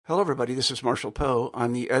Hello, everybody. This is Marshall Poe.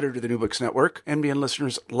 I'm the editor of the New Books Network. NBN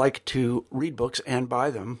listeners like to read books and buy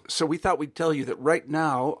them. So we thought we'd tell you that right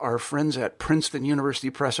now, our friends at Princeton University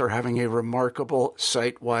Press are having a remarkable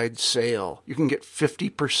site-wide sale. You can get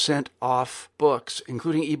 50% off books,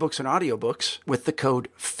 including ebooks and audiobooks, with the code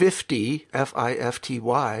 50,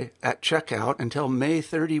 F-I-F-T-Y, at checkout until May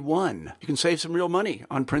 31. You can save some real money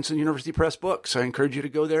on Princeton University Press books. I encourage you to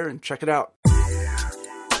go there and check it out.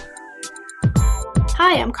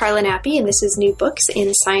 Hi, I'm Carla Nappi, and this is New Books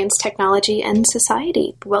in Science, Technology, and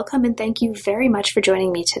Society. Welcome, and thank you very much for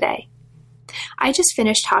joining me today. I just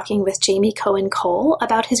finished talking with Jamie Cohen Cole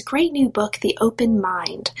about his great new book, The Open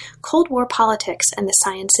Mind, Cold War Politics and the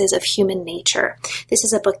Sciences of Human Nature. This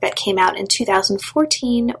is a book that came out in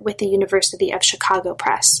 2014 with the University of Chicago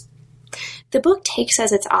Press. The book takes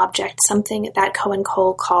as its object something that Cohen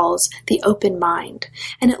Cole calls the open mind,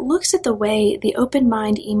 and it looks at the way the open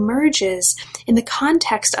mind emerges in the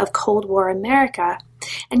context of Cold War America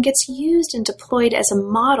and gets used and deployed as a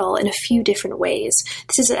model in a few different ways.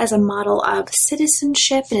 This is as a model of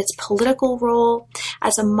citizenship and its political role,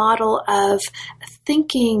 as a model of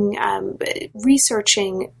thinking,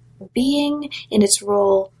 researching being in its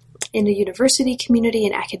role in the university community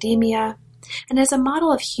and academia, and as a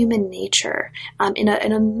model of human nature in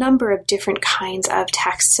a number of different kinds of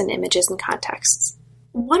texts and images and contexts.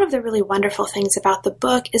 One of the really wonderful things about the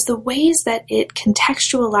book is the ways that it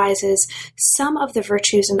contextualizes some of the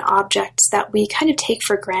virtues and objects that we kind of take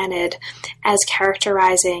for granted as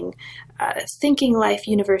characterizing thinking life,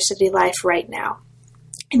 university life right now.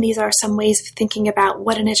 And these are some ways of thinking about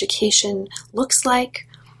what an education looks like,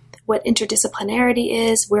 what interdisciplinarity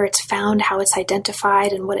is, where it's found, how it's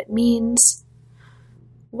identified, and what it means,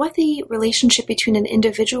 what the relationship between an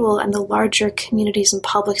individual and the larger communities and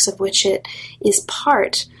publics of which it is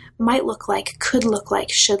part might look like, could look like,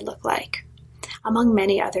 should look like, among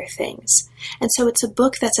many other things. And so it's a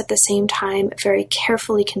book that's at the same time very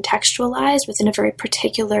carefully contextualized within a very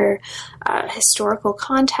particular historical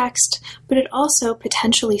context, but it also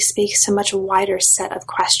potentially speaks to a much wider set of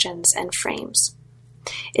questions and frames.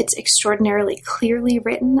 It's extraordinarily clearly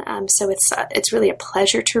written, so it's really a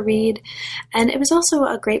pleasure to read. And it was also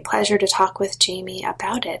a great pleasure to talk with Jamie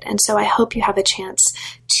about it. And so I hope you have a chance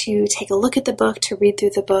to take a look at the book, to read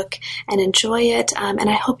through the book, and enjoy it. And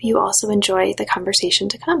I hope you also enjoy the conversation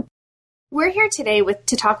to come. We're here today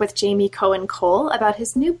to talk with Jamie Cohen Cole about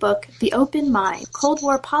his new book, The Open Mind, Cold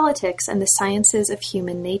War Politics and the Sciences of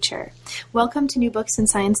Human Nature. Welcome to New Books in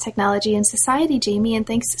Science, Technology, and Society, Jamie, and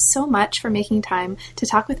thanks so much for making time to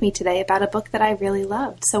talk with me today about a book that I really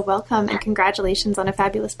loved. So welcome and congratulations on a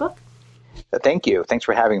fabulous book. Thank you. Thanks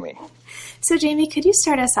for having me. So, Jamie, could you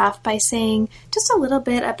start us off by saying just a little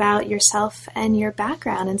bit about yourself and your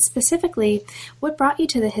background, and specifically what brought you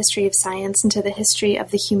to the history of science and to the history of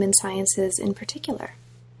the human sciences in particular?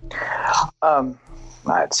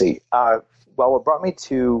 Let's see. Well, what brought me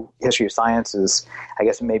to history of science is, I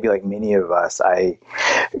guess maybe like many of us, I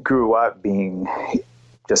grew up being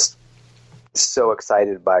just so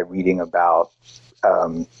excited by reading about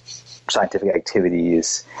scientific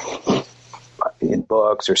activities in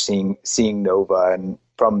books or seeing Nova, and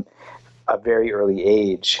from a very early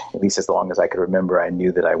age, at least as long as I could remember, I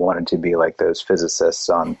knew that I wanted to be like those physicists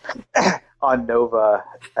on Nova.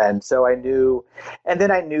 And so I knew, and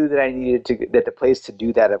then I knew that I needed to, that the place to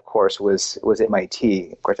do that, of course, was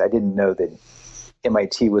MIT. Of course, I didn't know that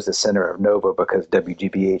MIT was the center of Nova because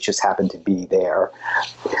WGBH just happened to be there.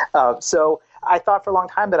 So I thought for a long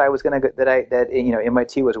time that I was going to that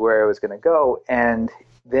MIT was where I was going to go. And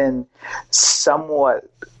then somewhat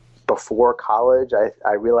before college,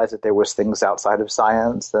 I realized that there was things outside of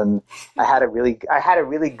science, and I had a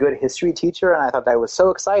really good history teacher, and I thought that was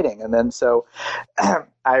so exciting. And then so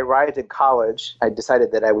I arrived in college. I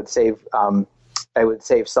decided that I would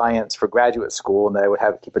save science for graduate school, and that I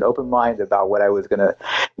would keep an open mind about what I was going to,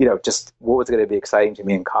 just what was going to be exciting to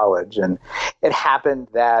me in college. And it happened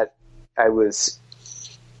that I was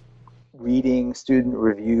reading student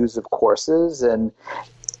reviews of courses, and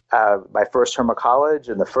my first term of college,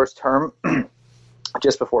 and the first term,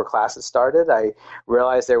 just before classes started, I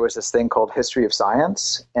realized there was this thing called History of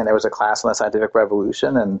Science, and there was a class on the scientific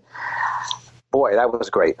revolution, and boy, that was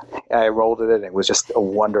great. I enrolled in it, and it was just a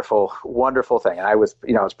wonderful, wonderful thing. And I was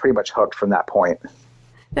pretty much hooked from that point.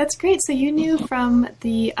 That's great. So you knew from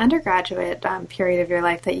the undergraduate period of your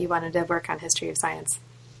life that you wanted to work on history of science.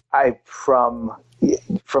 From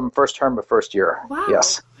first term to first year. Wow.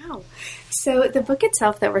 Yes. Wow. So the book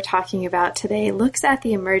itself that we're talking about today looks at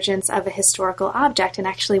the emergence of a historical object, and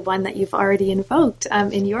actually one that you've already invoked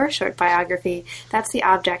in your short biography. That's the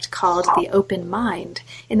object called the open mind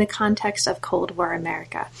in the context of Cold War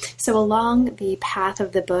America. So along the path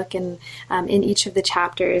of the book and in each of the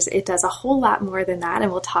chapters, it does a whole lot more than that,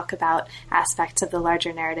 and we'll talk about aspects of the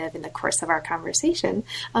larger narrative in the course of our conversation.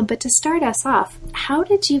 But to start us off, how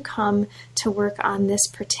did you come to work on this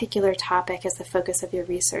particular topic as the focus of your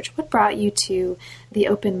research? What brought you to the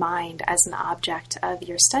open mind as an object of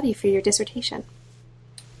your study for your dissertation?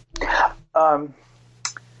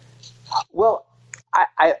 Well,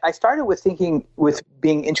 I started with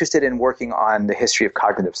being interested in working on the history of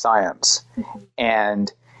cognitive science,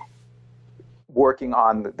 and working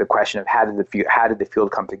on the question of how did the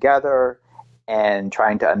field come together, and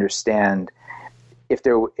trying to understand if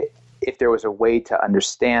there was a way to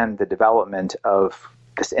understand the development of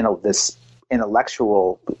this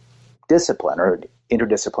intellectual discipline or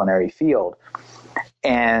interdisciplinary field,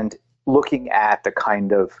 and looking at the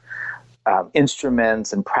kind of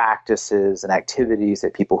instruments and practices and activities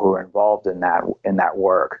that people who are involved in that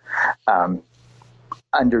work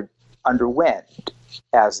underwent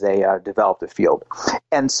as they developed the field.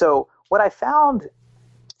 And so what I found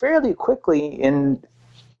fairly quickly in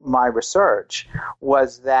my research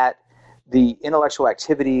was that the intellectual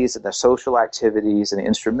activities and the social activities and the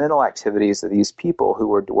instrumental activities of these people who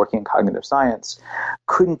were working in cognitive science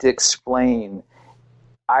couldn't explain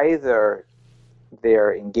either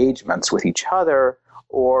their engagements with each other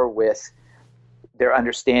or with their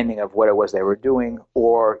understanding of what it was they were doing,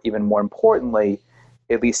 or even more importantly,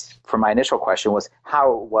 at least for my initial question, was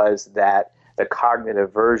how it was that the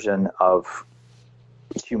cognitive version of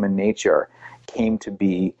human nature came to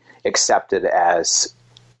be accepted as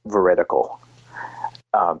veridical.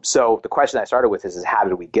 So the question I started with is how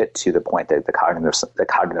did we get to the point that the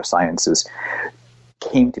cognitive sciences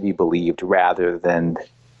came to be believed rather than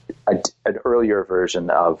an earlier version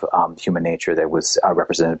of human nature that was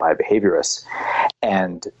represented by behaviorists.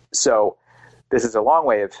 And so this is a long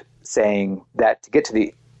way of saying that to get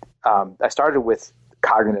to I started with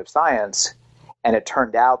cognitive science, and it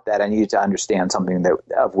turned out that I needed to understand something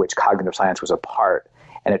of which cognitive science was a part.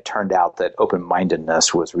 And it turned out that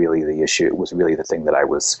open-mindedness was really the issue. It was really the thing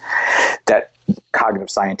that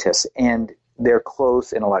cognitive scientists and their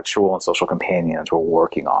close intellectual and social companions were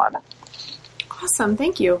working on. Awesome.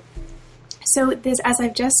 Thank you. So as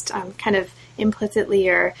I've just kind of implicitly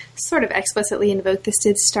or sort of explicitly invoked, this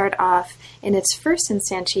did start off in its first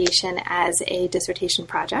instantiation as a dissertation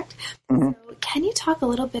project. Mm-hmm. So can you talk a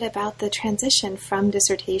little bit about the transition from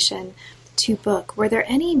dissertation to book? Were there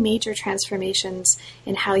any major transformations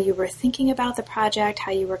in how you were thinking about the project,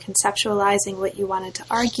 how you were conceptualizing what you wanted to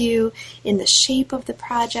argue, in the shape of the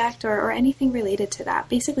project, or anything related to that?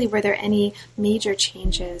 Basically, were there any major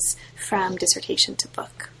changes from dissertation to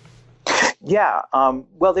book? Yeah.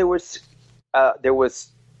 Well, there was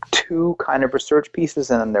two kind of research pieces,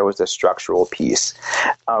 and then there was a structural piece.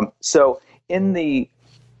 So in the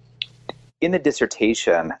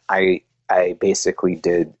dissertation, I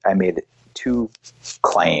made two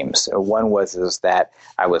claims. One was that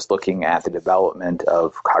I was looking at the development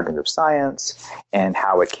of cognitive science and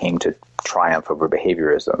how it came to triumph over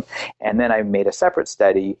behaviorism. And then I made a separate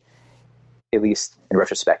study, at least in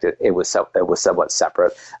retrospect, it was somewhat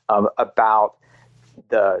separate, about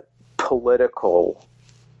the political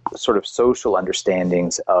sort of social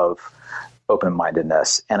understandings of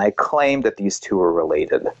open-mindedness. And I claimed that these two were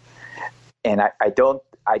related. And I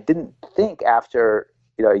didn't think after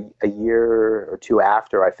a year or two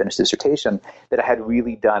after I finished dissertation that I had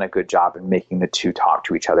really done a good job in making the two talk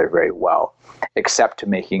to each other very well, except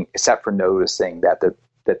for noticing that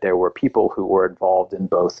there were people who were involved in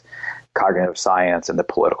both cognitive science and the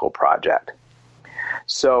political project.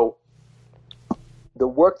 So the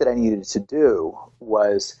work that I needed to do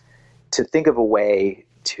was to think of a way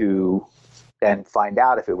to and find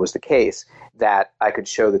out if it was the case that I could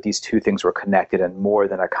show that these two things were connected in more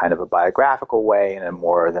than a kind of a biographical way and in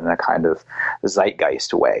more than a kind of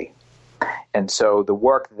zeitgeist way. And so the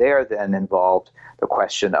work there then involved the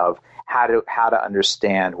question of how to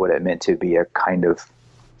understand what it meant to be a kind of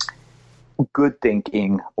good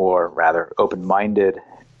thinking, or rather open-minded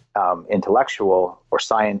intellectual or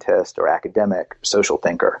scientist or academic social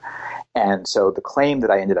thinker. And so the claim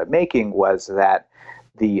that I ended up making was that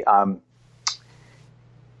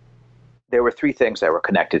there were three things that were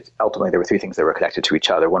connected. Ultimately, there were three things that were connected to each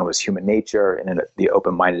other. One was human nature, and then the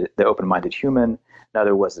open-minded human.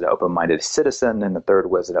 Another was an open-minded citizen, and the third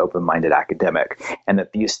was an open-minded academic. And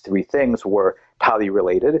that these three things were tightly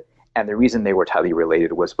related. And the reason they were tightly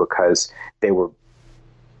related was because they were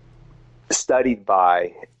studied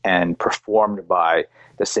by and performed by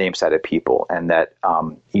the same set of people, and that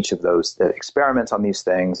each of those experiments on these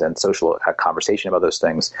things and social conversation about those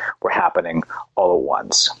things were happening all at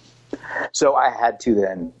once. So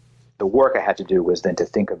the work I had to do was then to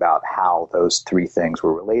think about how those three things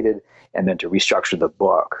were related, and then to restructure the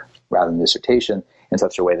book rather than dissertation in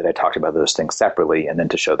such a way that I talked about those things separately, and then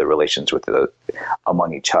to show the relations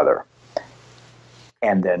among each other.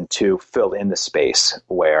 And then to fill in the space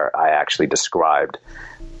where I actually described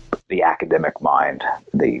the academic mind,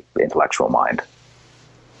 the intellectual mind.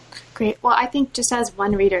 Great. Well, I think just as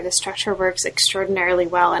one reader, the structure works extraordinarily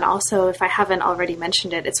well. And also, if I haven't already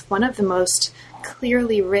mentioned it, it's one of the most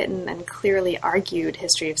clearly written and clearly argued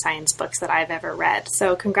history of science books that I've ever read.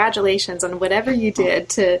 So congratulations on whatever you did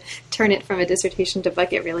to turn it from a dissertation to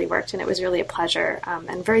book. It really worked, and it was really a pleasure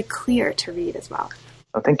and very clear to read as well.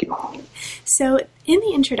 Oh, thank you. So in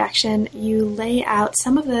the introduction, you lay out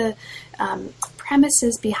some of the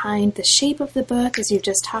premises behind the shape of the book, as you've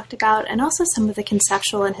just talked about, and also some of the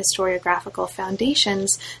conceptual and historiographical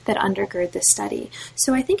foundations that undergird the study.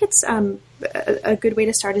 So I think it's a good way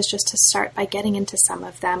to start is just to start by getting into some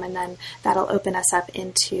of them, and then that'll open us up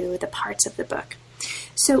into the parts of the book.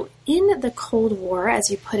 So in the Cold War,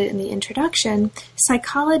 as you put it in the introduction,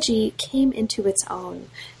 psychology came into its own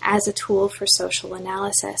as a tool for social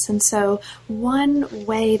analysis. And so one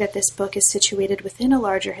way that this book is situated within a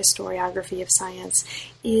larger historiography of science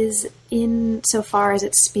is in so far as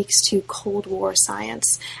it speaks to Cold War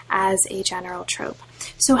science as a general trope.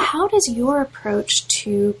 So how does your approach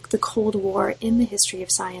to the Cold War in the history of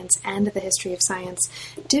science and the history of science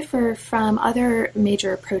differ from other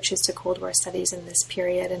major approaches to Cold War studies in this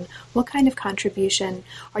period? And what kind of contribution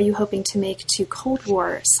are you hoping to make to Cold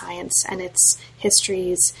War science and its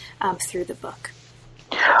histories through the book?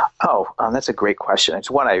 That's a great question. It's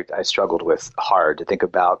one I struggled with hard to think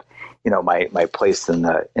about, my place in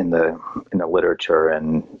the literature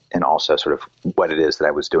and also sort of what it is that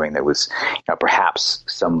I was doing that was, perhaps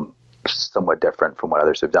somewhat different from what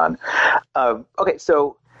others have done. Okay,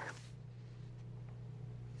 so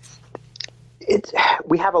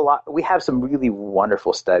we have some really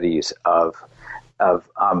wonderful studies of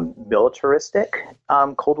militaristic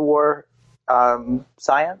Cold War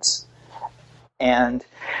science. And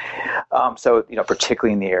so,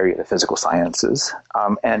 particularly in the area of the physical sciences.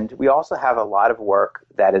 And we also have a lot of work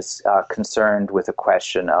that is concerned with the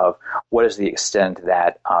question of what is the extent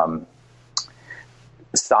that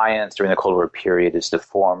science during the Cold War period is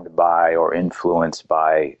deformed by or influenced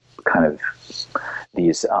by kind of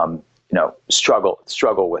these, struggle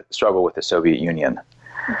with the Soviet Union.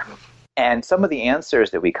 Mm-hmm. And some of the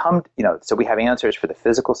answers that we so we have answers for the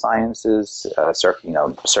physical sciences,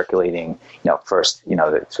 circulating, first,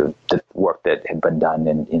 the sort of the work that had been done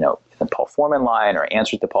in, the Paul Foreman line, or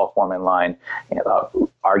answers to Paul Foreman line,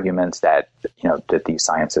 arguments that, that these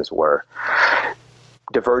sciences were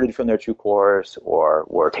diverted from their true course or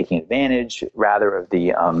were taking advantage rather of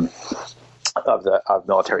the of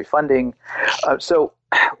military funding. So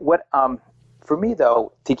what for me,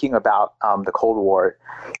 though, thinking about the Cold War,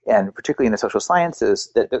 and particularly in the social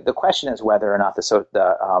sciences, the question is whether or not the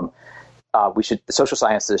social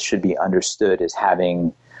sciences should be understood as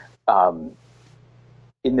having,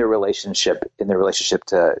 in their relationship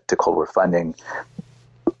to Cold War funding,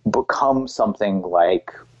 become something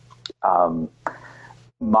like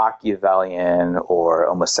Machiavellian, or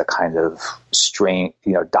almost a kind of strange,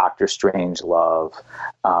 Dr. Strangelove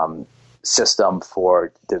system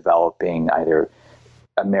for developing either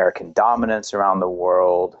American dominance around the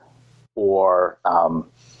world, or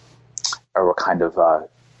a kind of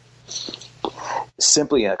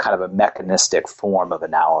simply a kind of a mechanistic form of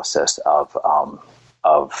analysis of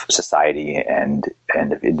society and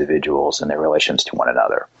of individuals and their relations to one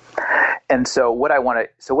another. And so what I wanted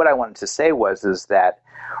to say is that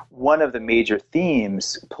one of the major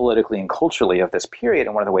themes politically and culturally of this period,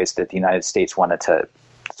 and one of the ways that the United States wanted to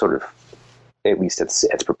sort of, at least its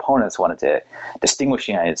proponents wanted to distinguish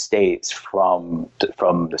the United States from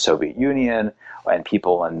the Soviet Union, and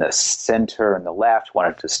people in the center and the left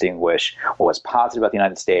wanted to distinguish what was positive about the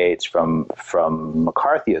United States from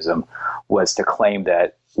McCarthyism, was to claim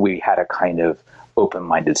that we had a kind of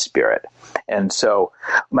open-minded spirit. And so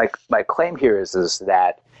my claim here is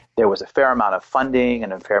that there was a fair amount of funding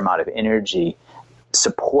and a fair amount of energy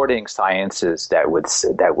supporting sciences that would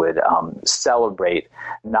celebrate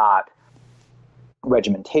not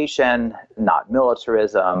regimentation, not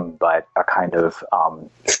militarism, but a kind of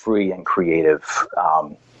free and creative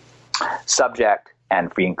subject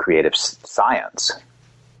and free and creative science.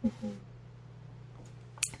 Mm-hmm.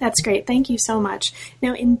 That's great. Thank you so much.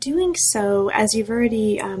 Now, in doing so, as you've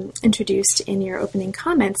already introduced in your opening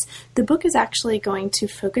comments, the book is actually going to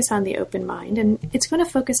focus on the open mind, and it's going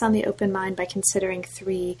to focus on the open mind by considering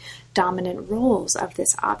three dominant roles of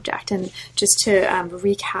this object. And just to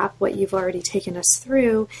recap what you've already taken us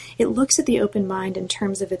through, it looks at the open mind in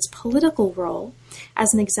terms of its political role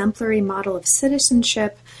as an exemplary model of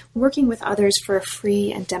citizenship, working with others for a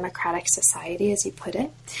free and democratic society, as you put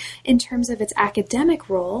it. In terms of its academic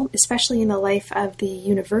role, especially in the life of the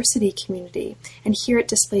university community, and here it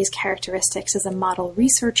displays characteristics as a model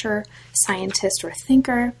researcher, scientist, or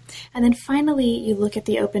thinker. And then finally, you look at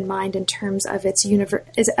the open mind in terms of its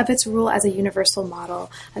role as a universal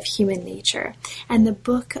model of human nature. And the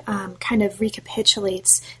book kind of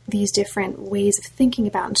recapitulates these different ways of thinking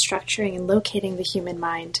about and structuring and locating the human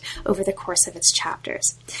mind over the course of its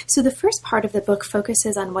chapters. So the first part of the book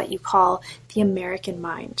focuses on what you call the American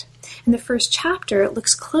mind. In the first chapter, it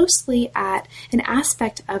looks closely at an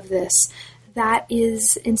aspect of this that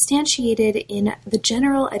is instantiated in the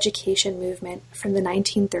general education movement from the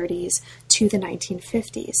 1930s to the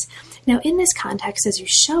 1950s. Now, in this context, as you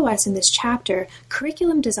show us in this chapter,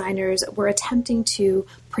 curriculum designers were attempting to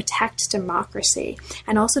protect democracy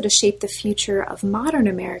and also to shape the future of modern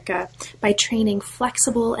America by training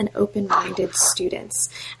flexible and open-minded students.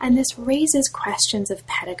 And this raises questions of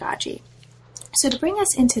pedagogy. So to bring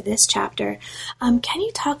us into this chapter, can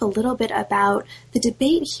you talk a little bit about the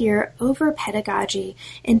debate here over pedagogy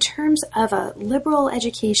in terms of a liberal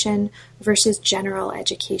education versus general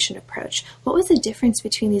education approach? What was the difference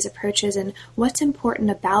between these approaches, and what's important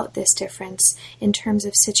about this difference in terms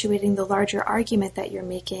of situating the larger argument that you're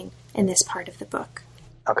making in this part of the book?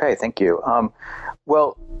 Okay, thank you.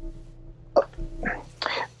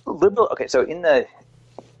 Liberal. Okay, so in the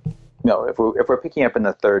if we're picking up in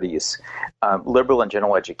the 30s, liberal and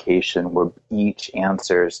general education were each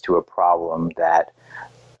answers to a problem that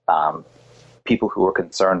people who were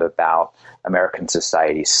concerned about American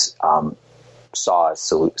society saw as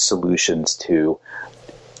solutions to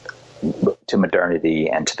modernity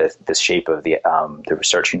and to the shape of the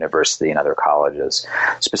research university and other colleges.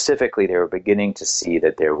 Specifically, they were beginning to see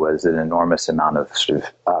that there was an enormous amount of sort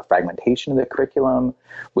of fragmentation of the curriculum,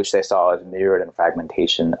 which they saw as mirrored in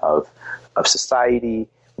fragmentation of society,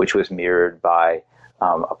 which was mirrored by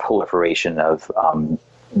a proliferation of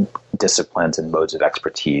disciplines and modes of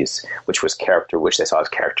expertise, which they saw as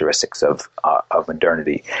characteristics of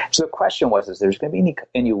modernity. So the question was: is there's going to be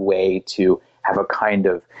any way to have a kind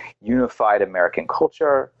of unified American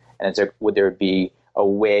culture, and would there be a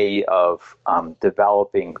way of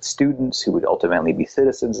developing students who would ultimately be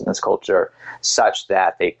citizens in this culture, such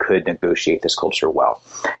that they could negotiate this culture well?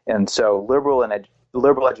 And so liberal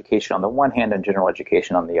education on the one hand and general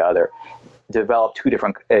education on the other developed two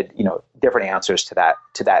different answers to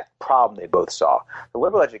that problem they both saw. The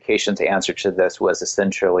liberal education's answer to this was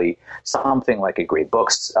essentially something like a great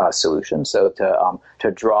books solution. So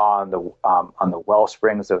to draw on the well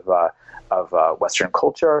springs of Western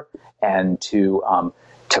culture, and to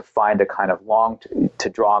find a kind of to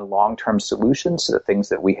draw on long-term solutions to the things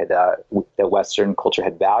that that Western culture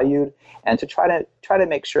had valued, and to try to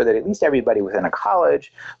make sure that at least everybody within a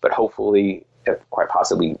college, but hopefully quite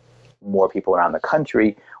possibly more people around the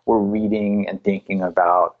country, were reading and thinking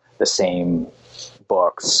about the same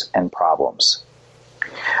books and problems.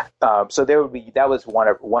 So that was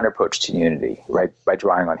one approach to unity, right, by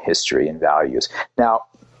drawing on history and values. Now,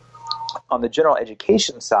 on the general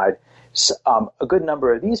education side, a good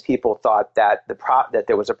number of these people thought that that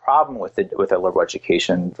there was a problem with a liberal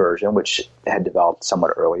education version, which had developed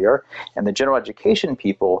somewhat earlier, and the general education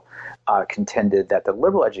people contended that the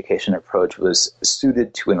liberal education approach was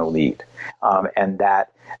suited to an elite, and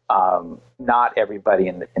that not everybody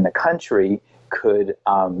in the country could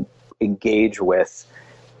engage with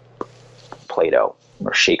Plato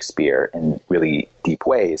or Shakespeare in really deep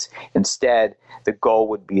ways. Instead, the goal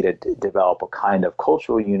would be to develop a kind of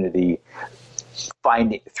cultural unity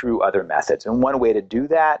through other methods. And one way to do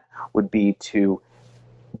that would be to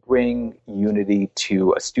bring unity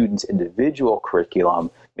to a student's individual curriculum,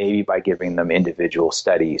 maybe by giving them individual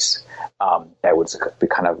studies. That would be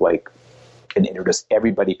kind of like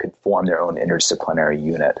everybody could form their own interdisciplinary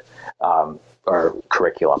unit or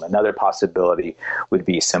curriculum. Another possibility would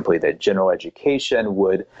be simply that general education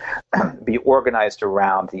would be organized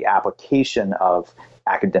around the application of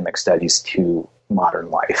academic studies to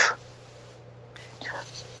modern life.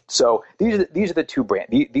 So these are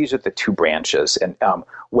the two branches and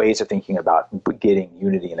ways of thinking about getting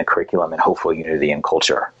unity in the curriculum and hopefully unity in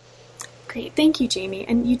culture. Great, thank you, Jamie.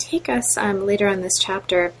 And you take us later on this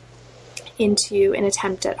chapter into an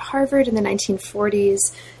attempt at Harvard in the 1940s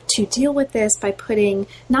to deal with this by putting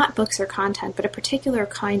not books or content, but a particular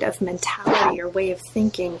kind of mentality or way of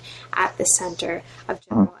thinking at the center of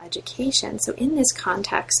general education. So in this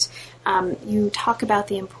context, you talk about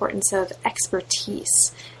the importance of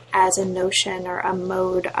expertise as a notion or a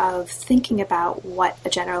mode of thinking about what a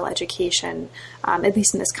general education, at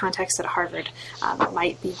least in this context at Harvard,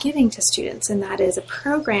 might be giving to students. And that is a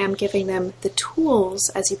program giving them the tools,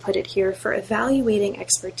 as you put it here, for evaluating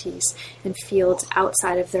expertise in fields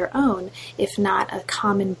outside of their own, if not a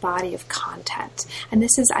common body of content. And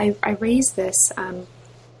this is, I raise this,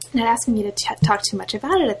 not asking you to talk too much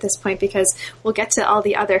about it at this point because we'll get to all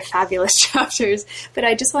the other fabulous chapters, but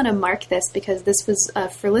I just want to mark this because this was,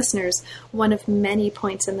 for listeners, one of many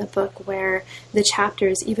points in the book where the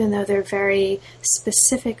chapters, even though they're very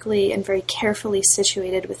specifically and very carefully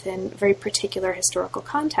situated within very particular historical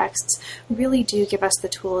contexts, really do give us the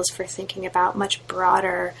tools for thinking about much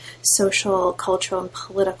broader social, cultural, and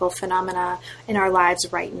political phenomena in our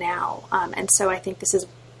lives right now. And so I think this is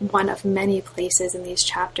one of many places in these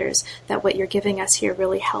chapters that what you're giving us here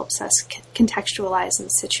really helps us contextualize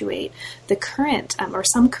and situate the current or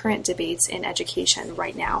some current debates in education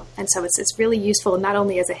right now. And so it's really useful not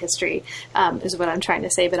only as a history, is what I'm trying to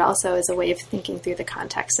say, but also as a way of thinking through the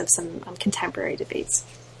context of some contemporary debates.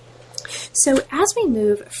 So as we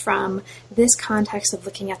move from this context of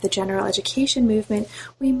looking at the general education movement,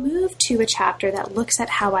 we move to a chapter that looks at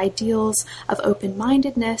how ideals of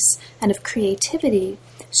open-mindedness and of creativity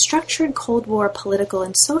structured Cold War political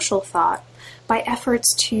and social thought by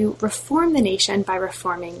efforts to reform the nation by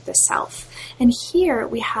reforming the South. And here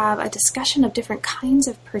we have a discussion of different kinds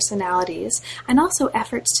of personalities and also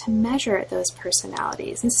efforts to measure those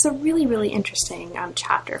personalities. This is a really, really interesting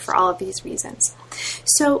chapter for all of these reasons.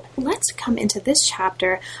 So let's come into this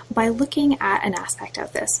chapter by looking at an aspect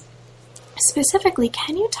of this. Specifically,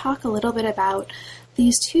 can you talk a little bit about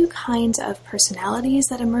these two kinds of personalities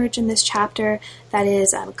that emerge in this chapter, that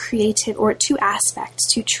is creative, or two aspects,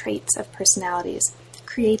 two traits of personalities,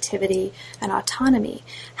 creativity and autonomy.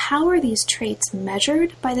 How are these traits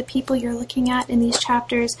measured by the people you're looking at in these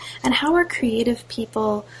chapters, and how are creative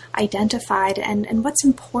people identified, and what's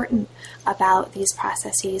important about these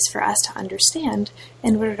processes for us to understand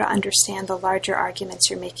in order to understand the larger arguments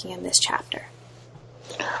you're making in this chapter?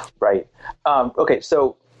 Right. Okay,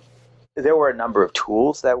 so there were a number of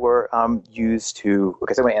tools that were used to,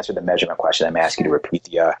 because I'm going to answer the measurement question. I'm going to ask you to repeat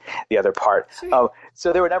the other part. Sure.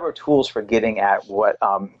 So there were a number of tools for getting at what,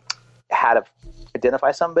 how to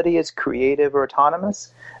identify somebody as creative or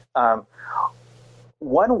autonomous.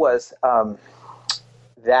 One was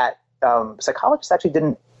that psychologists actually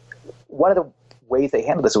didn't, one of the ways they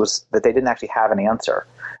handled this was that they didn't actually have an answer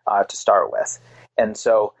to start with. And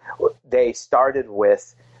so they started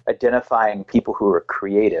with identifying people who were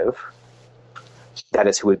creative, that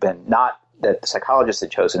is, who had been not that the psychologists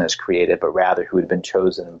had chosen as creative, but rather who had been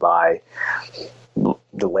chosen by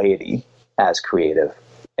the laity as creative.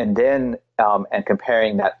 And then, and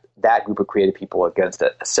comparing that group of creative people against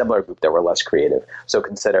a similar group that were less creative. So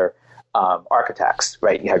consider architects,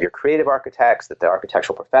 right? You have your creative architects that the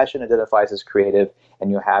architectural profession identifies as creative,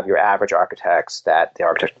 and you have your average architects that the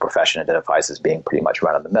architectural profession identifies as being pretty much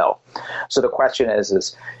run-of-the-mill. So the question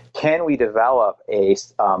is can we develop a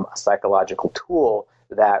psychological tool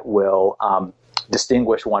that will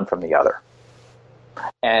distinguish one from the other?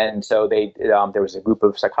 And so there was a group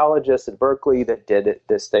of psychologists at Berkeley that did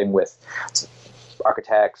this thing with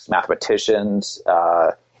architects, mathematicians,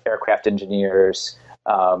 aircraft engineers,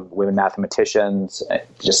 women mathematicians,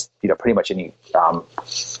 just pretty much any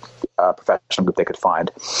professional group they could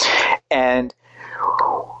find. And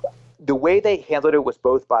the way they handled it was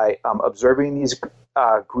both by observing these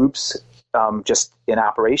groups just in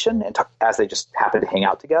operation and as they just happened to hang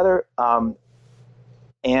out together.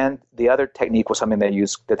 And the other technique was something they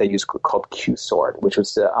used called Q-sort, which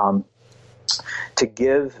was to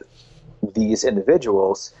give these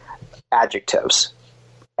individuals adjectives,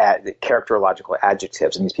 characterological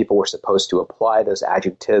adjectives, and these people were supposed to apply those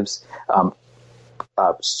adjectives,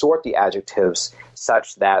 sort the adjectives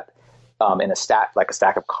such that in a stack, like a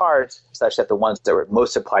stack of cards, such that the ones that were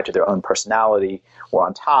most applied to their own personality were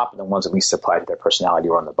on top, and the ones that least applied to their personality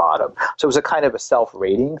were on the bottom. So it was a kind of a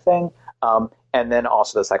self-rating thing. And then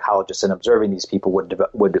also the psychologists, in observing these people, would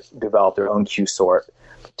develop their own Q-sort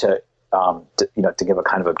to give a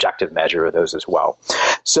kind of objective measure of those as well.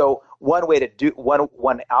 So one way to do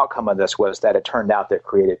one outcome of this was that it turned out that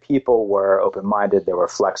creative people were open-minded, they were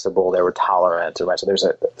flexible, they were tolerant. Right? So there's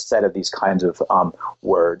a set of these kinds of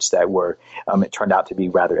words that were it turned out to be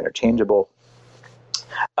rather interchangeable.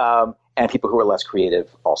 and people who were less creative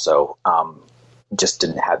also just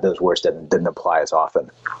didn't have those words didn't apply as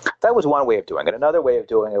often. That was one way of doing it. Another way of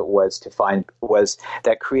doing it was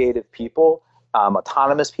that creative people,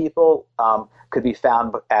 autonomous people, could be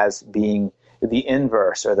found as being the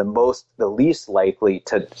inverse or the least likely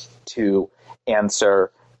to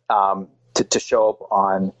answer to show up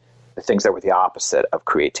on the things that were the opposite of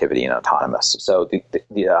creativity and autonomous. So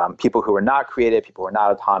the people who were not creative, people who were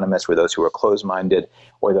not autonomous, were those who were closed-minded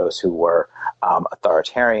or those who were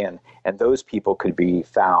authoritarian. And those people could be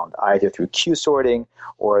found either through Q sorting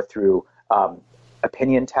or through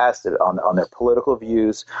opinion tests on their political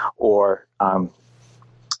views, or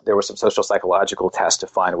there were some social psychological tests to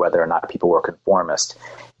find whether or not people were conformist.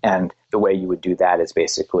 And the way you would do that is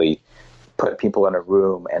basically put people in a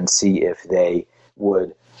room and see if they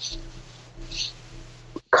would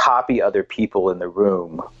copy other people in the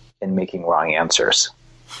room in making wrong answers.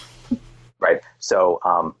 Right. So,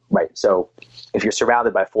 So if you're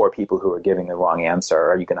surrounded by 4 people who are giving the wrong answer,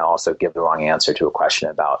 are you going to also give the wrong answer to a question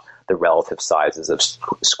about the relative sizes of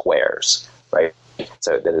squares? Right.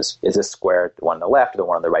 So that is this square, the one on the left or the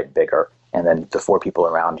one on the right, bigger? And then the 4 people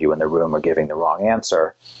around you in the room are giving the wrong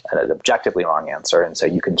answer, an objectively wrong answer. And so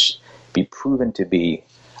you can be proven to be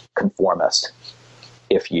conformist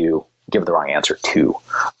if you give the wrong answer too.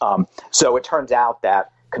 So it turns out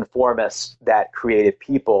that conformists, that creative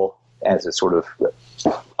people, as a sort of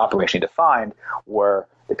operationally defined, were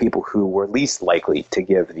the people who were least likely to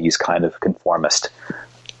give these kind of conformist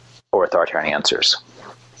or authoritarian answers.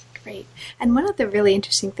 Great. And one of the really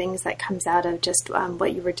interesting things that comes out of just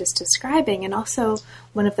what you were just describing, and also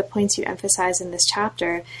one of the points you emphasize in this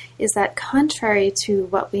chapter, is that contrary to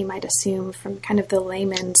what we might assume from kind of the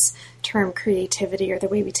layman's term creativity, or the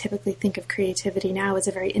way we typically think of creativity now as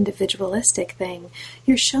a very individualistic thing,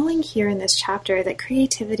 you're showing here in this chapter that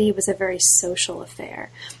creativity was a very social affair.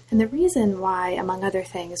 And the reason why, among other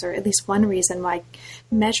things, or at least one reason why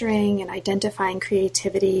measuring and identifying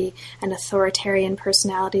creativity and authoritarian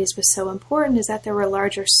personalities was so important, is that there were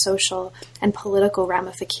larger social and political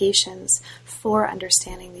ramifications for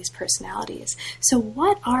understanding these personalities. So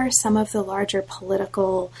what are some of the larger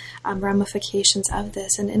political ramifications of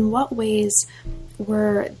this, and in what ways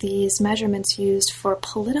were these measurements used for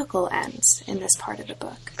political ends in this part of the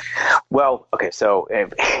book? Well, okay, so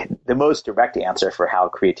the most direct answer for how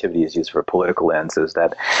creativity is used for political ends is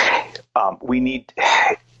that we need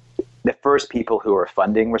the first people who are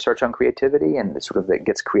funding research on creativity, and that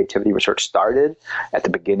gets creativity research started at the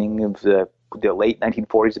beginning of the late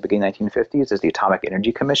 1940s, the beginning 1950s, is the Atomic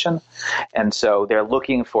Energy Commission. And so they're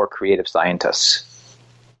looking for creative scientists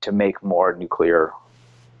to make more nuclear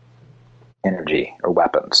energy or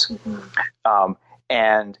weapons. Mm-hmm.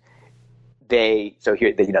 And they start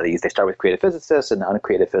with creative physicists and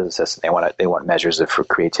uncreative physicists, and they want measures for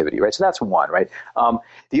creativity, right? So that's one, right?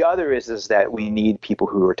 The other is that we need people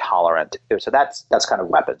who are tolerant. So that's kind of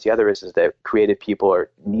weapons. The other is that creative people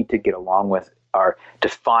need to get along with, are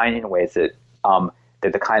defined in ways that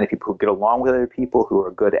they're the kind of people who get along with other people, who are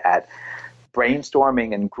good at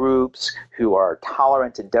brainstorming in groups, who are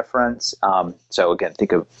tolerant to difference. So again,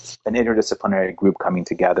 think of an interdisciplinary group coming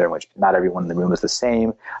together in which not everyone in the room is the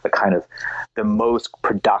same. The most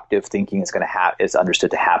productive thinking is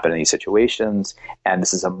understood to happen in these situations. And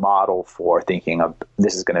this is a model for thinking of,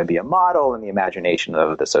 this is going to be a model in the imagination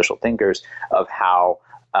of the social thinkers of how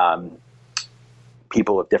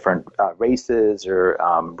people of different races or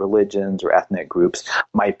religions or ethnic groups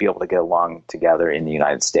might be able to get along together in the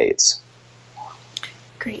United States.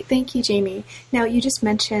 Great. Thank you, Jamie. Now, you just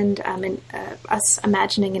mentioned us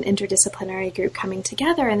imagining an interdisciplinary group coming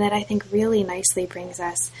together, and that I think really nicely brings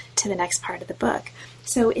us to the next part of the book.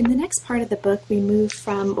 So in the next part of the book, we move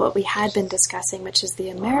from what we had been discussing, which is the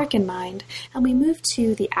American mind, and we move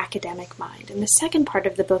to the academic mind. And the second part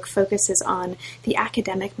of the book focuses on the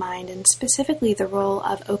academic mind, and specifically the role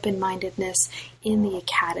of open-mindedness in the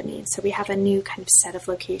academy. So we have a new kind of set of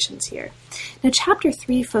locations here. Now, Chapter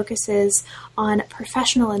 3 focuses on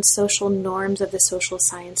professional and social norms of the social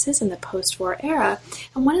sciences in the post-war era.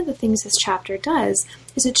 And one of the things this chapter does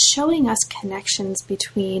is it's showing us connections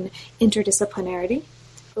between interdisciplinarity,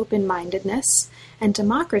 open-mindedness, and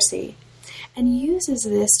democracy, and uses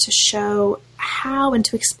this to show how and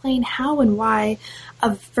to explain how and why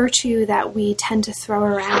a virtue that we tend to throw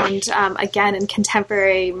around, again, in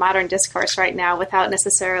contemporary modern discourse right now without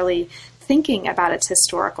necessarily thinking about its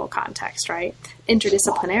historical context, right?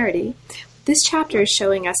 Interdisciplinarity. This chapter is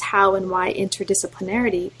showing us how and why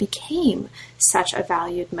interdisciplinarity became such a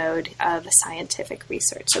valued mode of scientific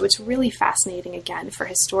research. So it's really fascinating, again, for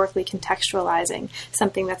historically contextualizing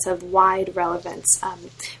something that's of wide relevance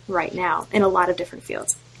right now in a lot of different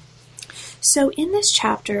fields. So in this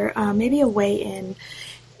chapter, maybe a way in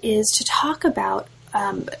is to talk about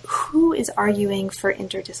who is arguing for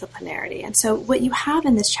interdisciplinarity. And so what you have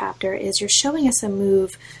in this chapter is you're showing us a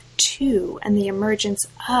move to and the emergence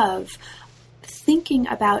of thinking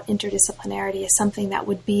about interdisciplinarity as something that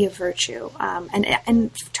would be a virtue,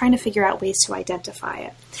 and trying to figure out ways to identify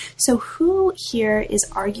it. So who here is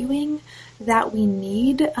arguing that we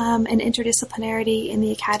need an interdisciplinarity in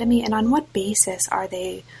the academy, and on what basis are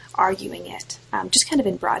they arguing it? Just kind of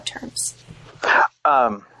in broad terms.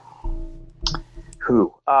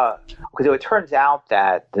 Who? So it turns out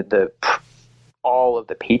that all of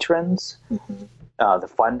the patrons, the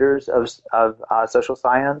funders of social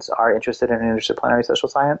science, are interested in interdisciplinary social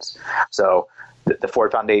science. So the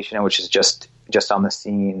Ford Foundation, which is just on the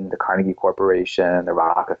scene, the Carnegie Corporation, the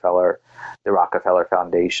Rockefeller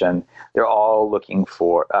Foundation, they're all looking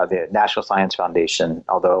for the National Science Foundation,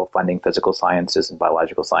 although funding physical sciences and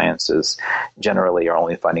biological sciences, generally are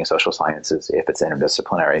only funding social sciences if it's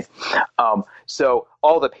interdisciplinary. So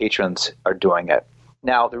all the patrons are doing it.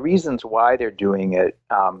 Now, the reasons why they're doing it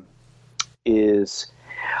is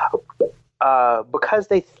because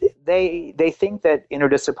they think that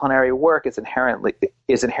interdisciplinary work is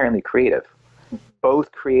inherently creative,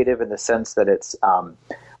 both creative in the sense that it's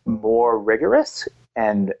more rigorous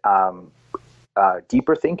and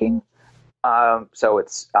deeper thinking. So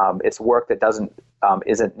it's work that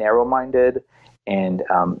isn't narrow-minded and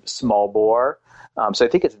small bore. So I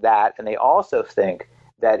think it's that, and they also think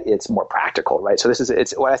that it's more practical, right? So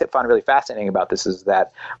it's what I found really fascinating about this is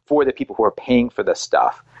that for the people who are paying for this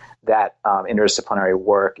stuff, that interdisciplinary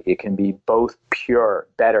work, it can be both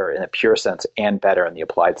better in a pure sense and better in the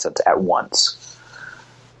applied sense at once.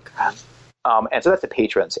 And so that's the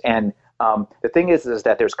patrons. And the thing is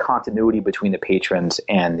that there's continuity between the patrons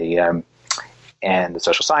and the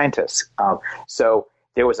social scientists. So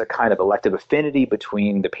there was a kind of elective affinity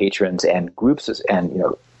between the patrons and groups, and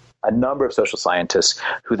a number of social scientists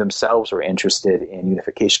who themselves were interested in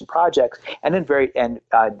unification projects, and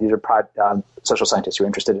these are social scientists who are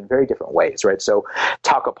interested in very different ways, right? So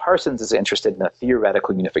Talcott Parsons is interested in the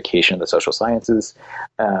theoretical unification of the social sciences,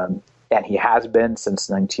 and he has been since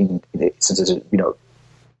his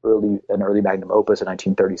early magnum opus in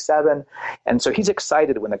 1937, and so he's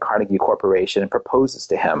excited when the Carnegie Corporation proposes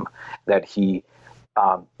to him that he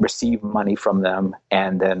receive money from them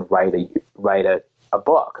and then write a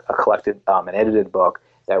book, a collected, an edited book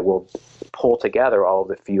that will pull together all of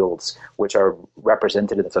the fields which are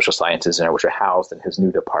represented in the social sciences and which are housed in his new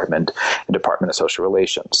department, the Department of Social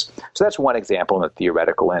Relations. So that's one example in the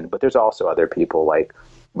theoretical end, but there's also other people like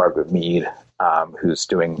Margaret Mead, who's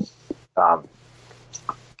doing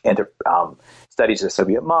studies of the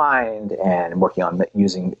Soviet mind and working on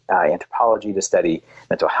using anthropology to study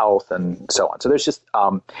mental health and so on. So there's just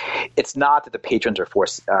it's not that the patrons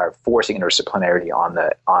are forcing interdisciplinarity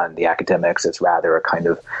on the academics. It's rather a kind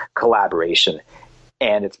of collaboration,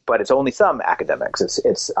 but it's only some academics.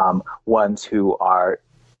 It's ones who are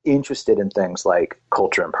interested in things like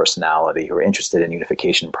culture and personality, who are interested in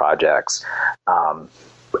unification projects,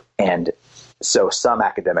 and so some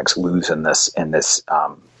academics lose in this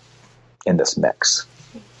mix.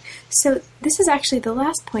 So this is actually the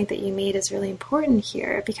last point that you made is really important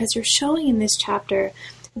here, because you're showing in this chapter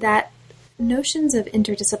that notions of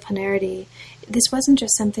interdisciplinarity, this wasn't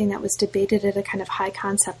just something that was debated at a kind of high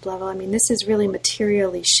concept level. I mean, this is really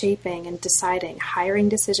materially shaping and deciding hiring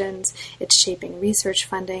decisions. It's shaping research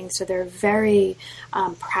funding. So there are very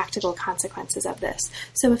practical consequences of this.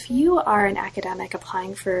 So if you are an academic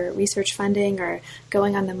applying for research funding or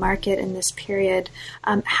going on the market in this period,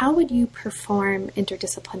 how would you perform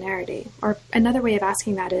interdisciplinarity? Or another way of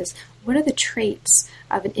asking that is, what are the traits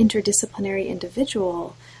of an interdisciplinary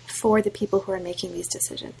individual for the people who are making these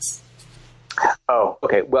decisions? Oh,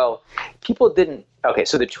 okay. Well, people didn't. Okay,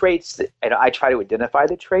 so the traits, and I try to identify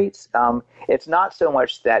the traits. It's not so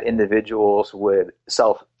much that individuals would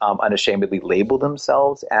unashamedly label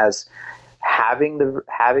themselves as having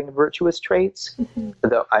virtuous traits. Mm-hmm.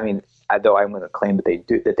 Though I'm going to claim that they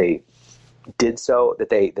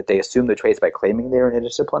they assumed the traits by claiming they were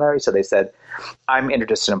interdisciplinary. So they said, "I'm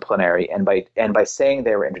interdisciplinary," and by saying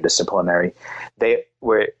they were interdisciplinary, they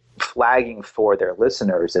were flagging for their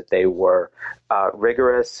listeners that they were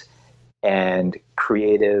rigorous and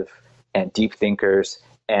creative and deep thinkers,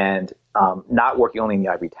 and not working only in the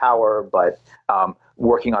ivory tower, but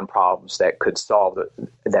working on problems that could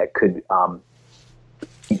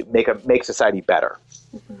make society better.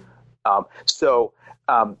 Mm-hmm.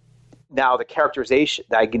 Now the characterization,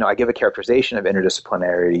 I give a characterization of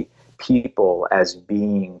interdisciplinary people as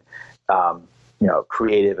being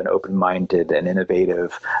creative and open-minded and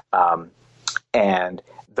innovative, And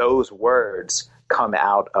those words come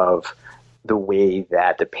out of the way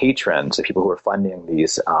that the patrons, the people who are funding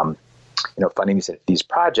these, these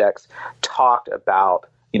projects, talked about,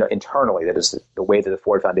 internally. That is the way that the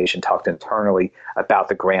Ford Foundation talked internally about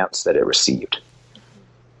the grants that it received.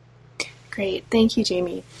 Great. Thank you,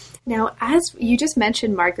 Jamie. Now, as you just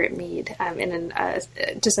mentioned Margaret Mead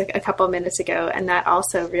just a couple of minutes ago, and that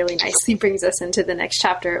also really nicely brings us into the next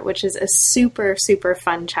chapter, which is a super, super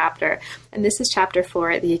fun chapter. And this is chapter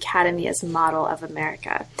 4, The Academy as Model of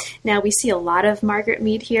America. Now, we see a lot of Margaret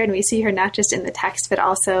Mead here, and we see her not just in the text, but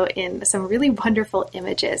also in some really wonderful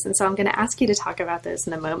images. And so I'm going to ask you to talk about those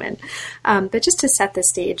in a moment. But just to set the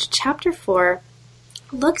stage, chapter 4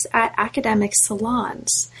 looks at academic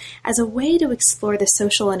salons as a way to explore the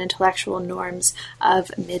social and intellectual norms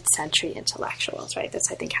of mid-century intellectuals, right?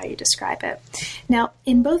 That's, I think, how you describe it. Now,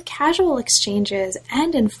 in both casual exchanges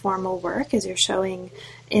and informal work, as you're showing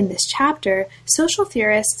in this chapter, social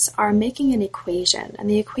theorists are making an equation, and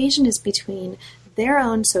the equation is between their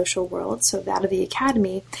own social world, so that of the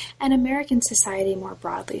academy, and American society more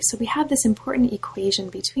broadly. So we have this important equation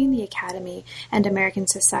between the academy and American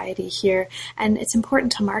society here, and it's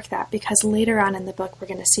important to mark that because later on in the book we're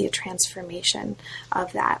going to see a transformation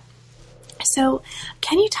of that. So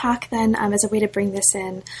can you talk then, as a way to bring this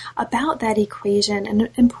in, about that equation and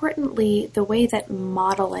importantly the way that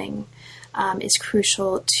modeling is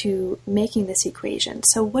crucial to making this equation.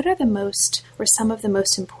 So what are some of the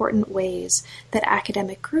most important ways that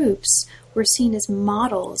academic groups were seen as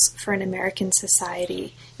models for an American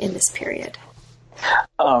society in this period?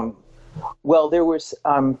 Well, there was,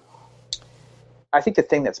 I think the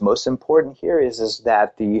thing that's most important here is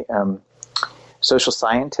that the social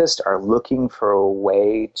scientists are looking for a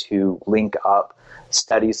way to link up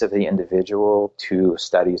studies of the individual to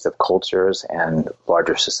studies of cultures and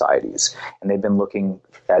larger societies. And they've been looking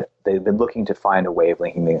to find a way of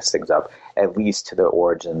linking these things up, at least to the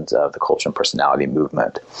origins of the culture and personality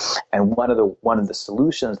movement. And one of the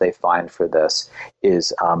solutions they find for this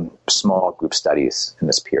is small group studies in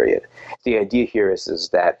this period. The idea here is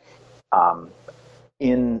that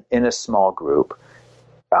in a small group,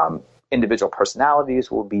 individual personalities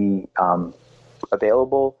will be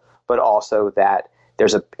available, but also that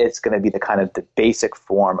it's going to be the kind of the basic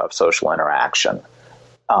form of social interaction,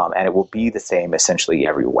 and it will be the same essentially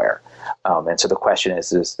everywhere. And so the question is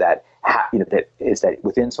that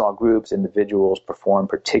within small groups, individuals perform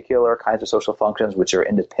particular kinds of social functions which are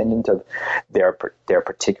independent of their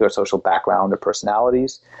particular social background or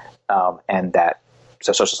personalities, and that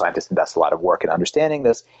so social scientists invest a lot of work in understanding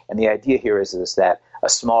this. And the idea here is that a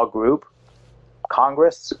small group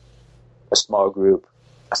congress, a small group,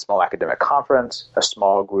 a small academic conference, a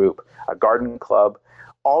small group, a garden club,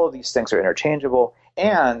 all of these things are interchangeable,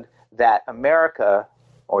 and that America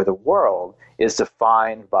or the world is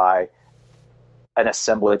defined by an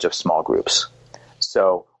assemblage of small groups.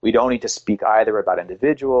 So we don't need to speak either about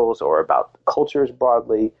individuals or about cultures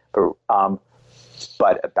broadly,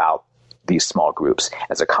 but about these small groups.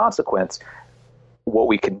 As a consequence, what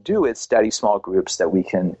we can do is study small groups that we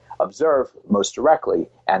can observe most directly,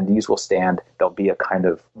 and these they'll be a kind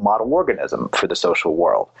of model organism for the social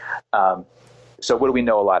world. So what do we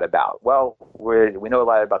know a lot about? Well, we know a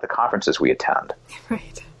lot about the conferences we attend.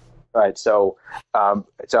 Right. So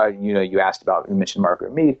you mentioned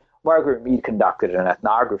Margaret Mead. Margaret Mead conducted an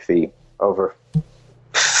ethnography over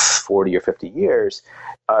 40 or 50 years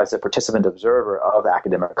as a participant observer of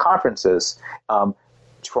academic conferences,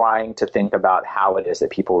 trying to think about how it is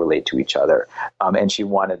that people relate to each other. And she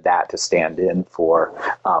wanted that to stand in for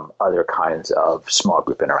other kinds of small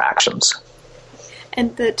group interactions.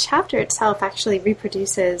 And the chapter itself actually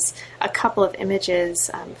reproduces a couple of images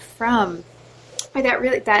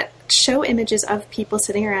that show images of people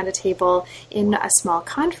sitting around a table in a small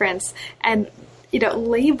conference, and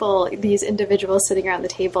label these individuals sitting around the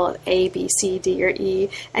table A, B, C, D, or E,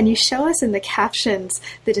 and you show us in the captions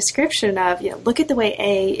the description of, look at the way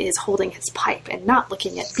A is holding his pipe and not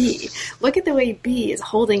looking at B. Look at the way B is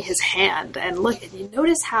holding his hand, and you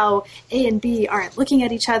notice how A and B aren't looking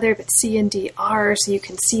at each other, but C and D are, so you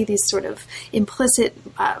can see these sort of implicit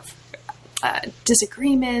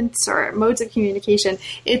disagreements or modes of communication.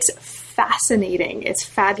 It's fascinating. It's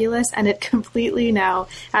fabulous, and it completely now,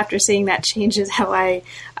 after seeing that, changes how I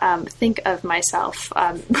think of myself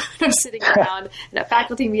when I'm sitting around in a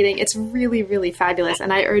faculty meeting. It's really, really fabulous,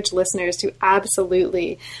 and I urge listeners to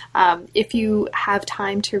absolutely, if you have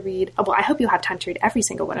time to read, I hope you have time to read every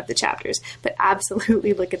single one of the chapters, but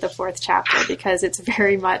absolutely look at the 4th chapter, because it's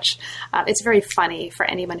very much, it's very funny for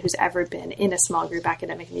anyone who's ever been in a small group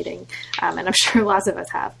academic meeting, and I'm sure lots of us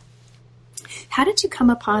have. How did you come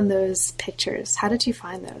upon those pictures? How did you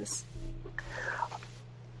find those?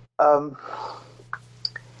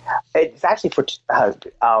 It's actually for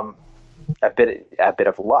a bit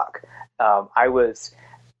of luck. I was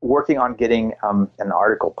working on getting an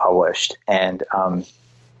article published, and Bernie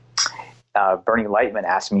Lightman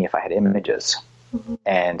asked me if I had images. Mm-hmm.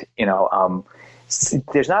 And,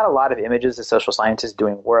 there's not a lot of images of social scientists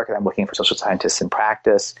doing work, and I'm looking for social scientists in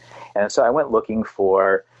practice. And so I went looking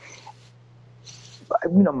for,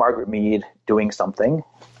 Margaret Mead doing something.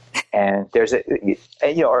 And there's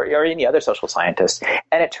or any other social scientist.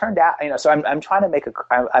 And it turned out, so I'm trying to make a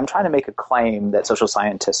claim that social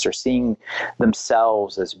scientists are seeing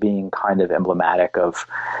themselves as being kind of emblematic of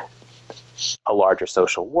a larger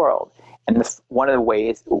social world. And one of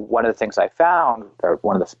the things I found, or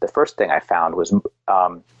the first thing I found, was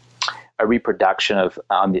a reproduction of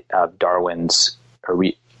Darwin's,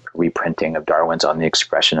 reprinting of Darwin's On the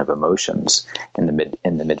Expression of Emotions in the mid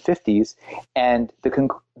 50s, and the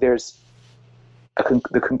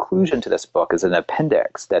conclusion to this book is an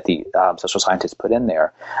appendix that the social scientists put in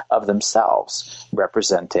there of themselves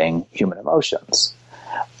representing human emotions,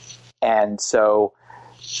 and so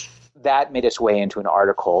that made its way into an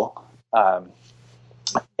article.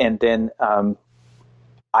 And then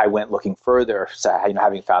I went looking further. So,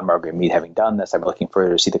 having found Margaret Mead, having done this, I went looking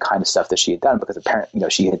further to see the kind of stuff that she had done, because apparently,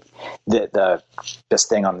 she had this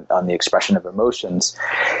thing on the expression of emotions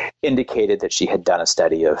indicated that she had done a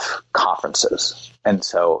study of conferences, and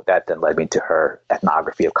so that then led me to her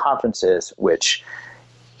ethnography of conferences, which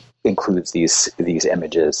includes these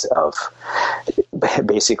images of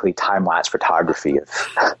basically time-lapse photography of.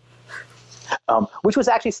 Which was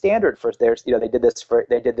actually standard for theirs. They did this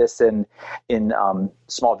in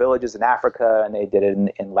small villages in Africa, and they did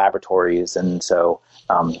it in laboratories. And so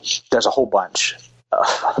there's a whole bunch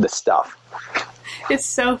of this stuff. It's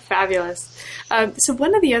so fabulous. So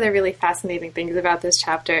one of the other really fascinating things about this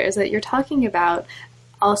chapter is that you're talking about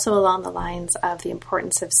also along the lines of the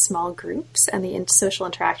importance of small groups and the social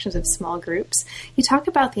interactions of small groups. You talk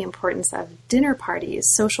about the importance of dinner parties,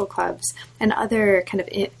 social clubs, and other kind of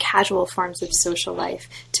casual forms of social life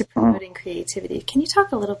to promoting creativity. Can you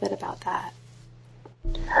talk a little bit about that?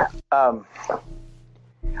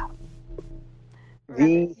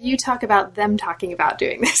 You talk about them talking about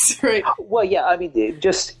doing this, right? Well, yeah. I mean,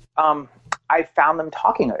 I found them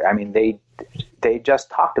talking. I mean, they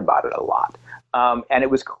just talked about it a lot. And it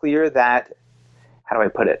was clear that, how do I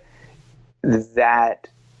put it, that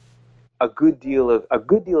a good deal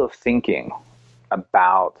of thinking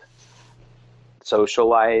about social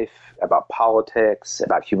life, about politics,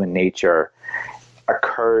 about human nature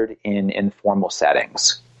occurred in informal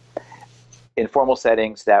settings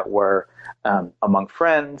that were among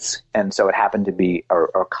friends. And so it happened to be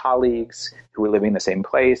our colleagues who were living in the same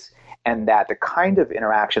place, and that the kind of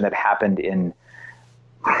interaction that happened in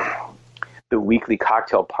the weekly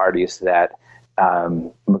cocktail parties that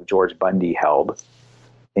George Bundy held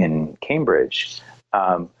in Cambridge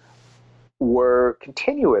were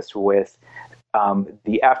continuous with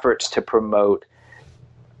the efforts to promote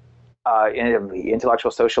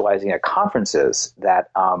intellectual socializing at conferences that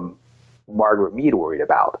Margaret Mead worried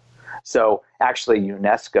about. So actually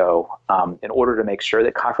UNESCO, in order to make sure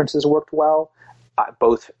that conferences worked well,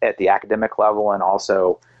 both at the academic level and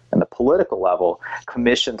also in the political level,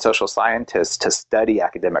 commissioned social scientists to study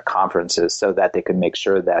academic conferences so that they could make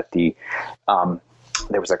sure that there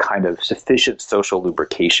was a kind of sufficient social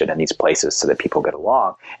lubrication in these places so that people get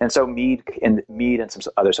along. And so Mead and some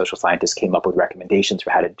other social scientists came up with recommendations for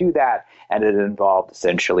how to do that, and it involved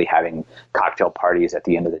essentially having cocktail parties at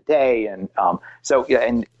the end of the day. And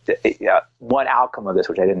one outcome of this,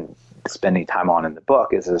 which I didn't spend any time on in the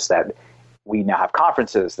book, is that we now have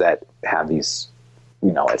conferences that have these.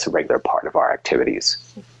 It's a regular part of our activities.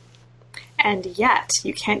 And yet,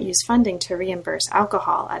 you can't use funding to reimburse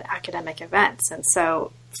alcohol at academic events. And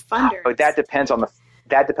so funders... But that depends on the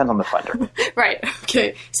funder. Right.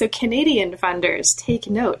 Okay. So Canadian funders, take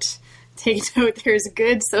note. There's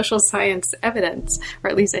good social science evidence, or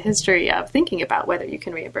at least a history of thinking about whether you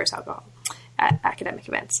can reimburse alcohol at academic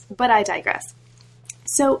events. But I digress.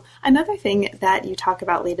 So another thing that you talk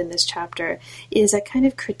about late in this chapter is a kind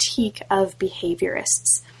of critique of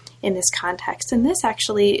behaviorists. in this context. And this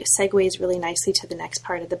actually segues really nicely to the next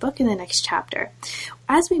part of the book in the next chapter.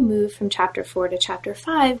 As we move from chapter 4 to chapter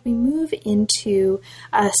 5, we move into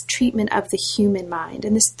a treatment of the human mind.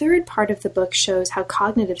 And this third part of the book shows how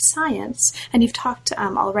cognitive science, and you've talked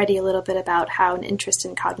already a little bit about how an interest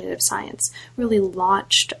in cognitive science really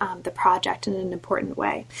launched the project in an important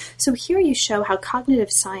way. So here you show how cognitive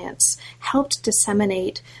science helped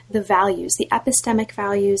disseminate the values, the epistemic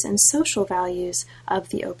values and social values of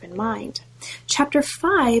the open mind. Chapter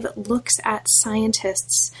 5 looks at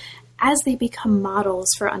scientists as they become models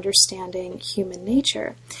for understanding human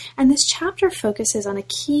nature. And this chapter focuses on a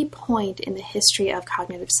key point in the history of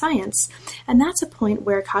cognitive science, and that's a point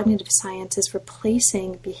where cognitive science is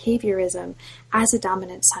replacing behaviorism as a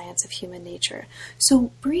dominant science of human nature.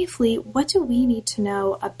 So briefly, what do we need to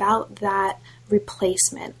know about that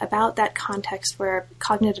replacement, about that context where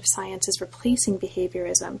cognitive science is replacing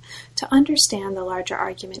behaviorism to understand the larger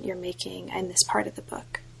argument you're making in this part of the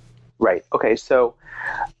book? Right. Okay. So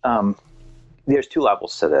there's two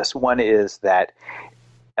levels to this. One is that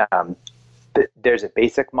there's a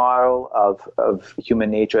basic model of human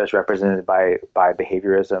nature as represented by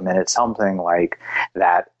behaviorism, and it's something like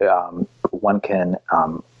that one can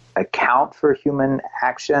account for human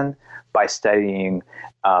action by studying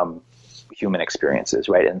human experiences,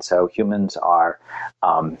 right? And so humans are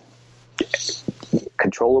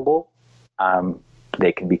controllable,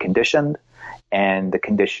 they can be conditioned, and the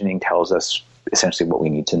conditioning tells us essentially what we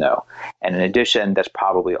need to know. And in addition, that's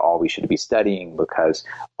probably all we should be studying, because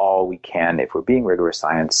all we can, if we're being rigorous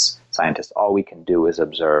scientists, all we can do is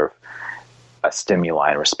observe a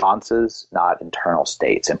stimuli and responses, not internal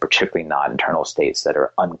states, and particularly not internal states that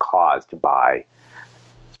are uncaused by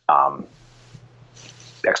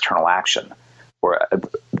external action or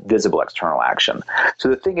visible external action. So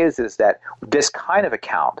the thing is that this kind of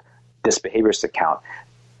account, this behaviorist account,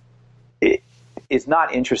 it is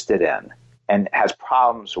not interested in and has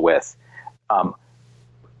problems with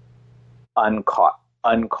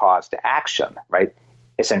uncaused action, right?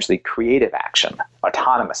 Essentially creative action,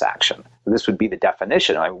 autonomous action. This would be the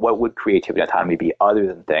definition. I mean, what would creativity and autonomy be other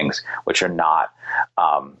than things which are not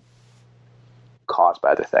caused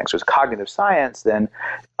by other things? So cognitive science then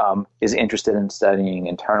is interested in studying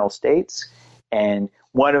internal states, and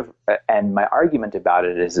my argument about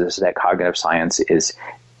it is that cognitive science is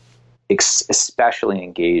especially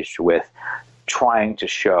engaged with trying to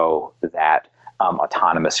show that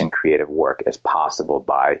autonomous and creative work is possible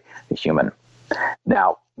by the human.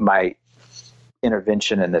 Now, my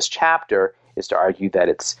intervention in this chapter is to argue that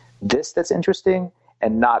it's this that's interesting,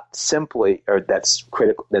 and not simply, or that's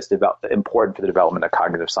critical, that's important for the development of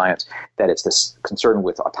cognitive science, that it's this concern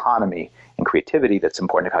with autonomy and creativity that's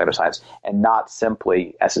important to cognitive science, and not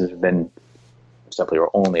simply, as has been simply or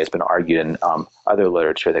only has been argued in other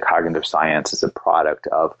literature, that cognitive science is a product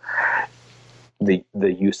of the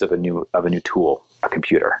use of a new tool, a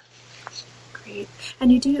computer. Great.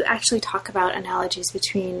 And you do actually talk about analogies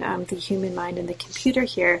between the human mind and the computer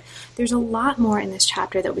here. There's a lot more in this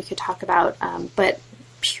chapter that we could talk about, but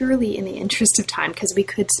purely in the interest of time, because we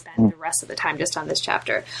could spend the rest of the time just on this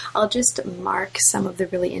chapter, I'll just mark some of the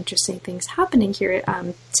really interesting things happening here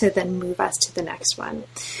to then move us to the next one.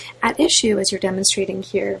 At issue, as you're demonstrating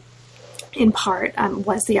here, in part,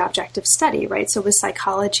 was the object of study, right? So was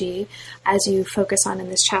psychology, as you focus on in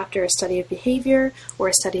this chapter, a study of behavior or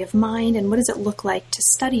a study of mind? And what does it look like to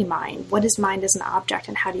study mind? What is mind as an object,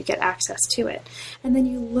 and how do you get access to it? And then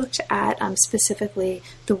you looked at specifically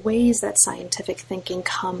the ways that scientific thinking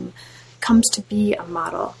comes to be a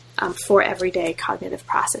model for everyday cognitive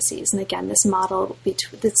processes. And again, this model,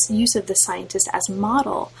 this use of the scientist as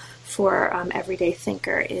model for everyday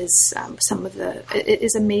thinker is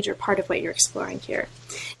is a major part of what you're exploring here.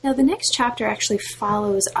 Now, the next chapter actually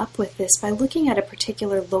follows up with this by looking at a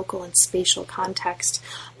particular local and spatial context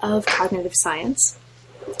of cognitive science.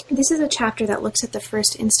 This is a chapter that looks at the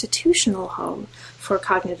first institutional home for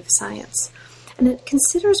cognitive science. And it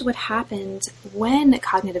considers what happened when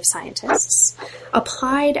cognitive scientists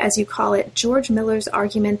applied, as you call it, George Miller's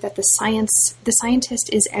argument that the scientist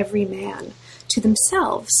is every man to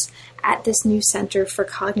themselves at this new Center for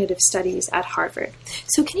Cognitive Studies at Harvard.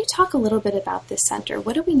 So can you talk a little bit about this center?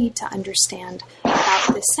 What do we need to understand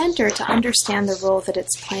about this center to understand the role that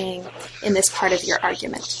it's playing in this part of your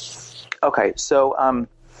argument? Okay, so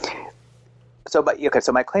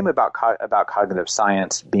my claim about cognitive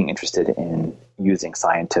science being interested in using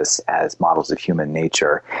scientists as models of human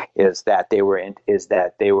nature is that they were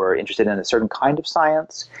interested in a certain kind of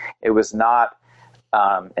science. It was not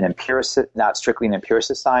an empiricist, not strictly an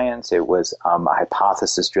empiricist science. It was a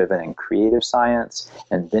hypothesis-driven and creative science,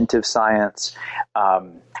 inventive science.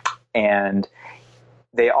 And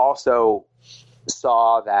they also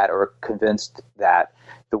saw that, or convinced that,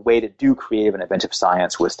 the way to do creative and inventive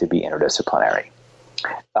science was to be interdisciplinary,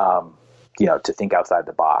 to think outside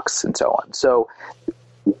the box and so on. So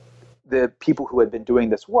the people who had been doing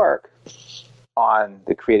this work on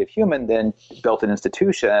the creative human then built an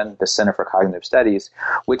institution, the Center for Cognitive Studies,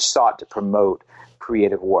 which sought to promote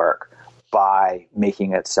creative work by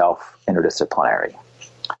making itself interdisciplinary.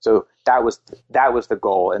 So that was the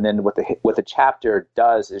goal. And then what the chapter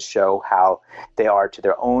does is show how they are to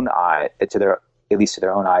their own eye, at least to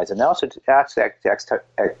their own eyes, and also to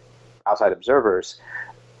outside observers,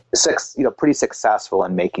 pretty successful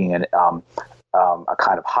in making a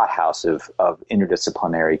kind of hothouse of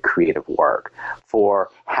interdisciplinary creative work for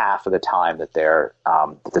half of the time that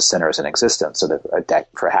the center is in existence, so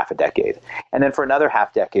for half a decade. And then for another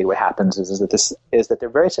half decade, what happens is that they're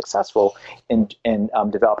very successful in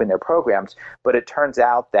developing their programs, but it turns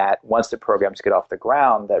out that once the programs get off the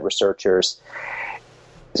ground, that researchers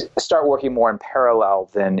start working more in parallel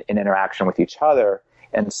than in interaction with each other,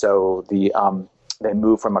 and so they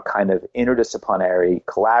move from a kind of interdisciplinary,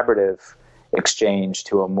 collaborative exchange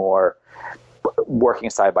to a more working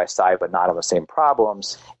side by side but not on the same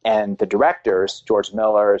problems. And the directors, George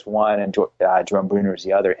Miller is one and Jerome Bruner is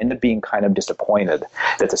the other, end up being kind of disappointed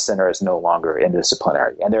that the center is no longer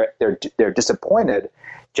interdisciplinary. And they're disappointed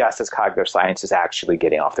just as cognitive science is actually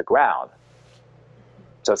getting off the ground.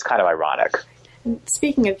 So it's kind of ironic.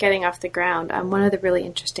 Speaking of getting off the ground, one of the really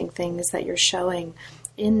interesting things that you're showing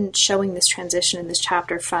this transition in this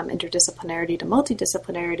chapter from interdisciplinarity to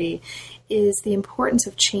multidisciplinarity is the importance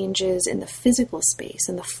of changes in the physical space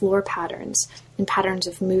and the floor patterns and patterns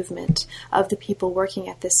of movement of the people working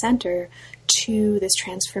at the center to this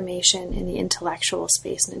transformation in the intellectual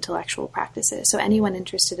space and intellectual practices. So anyone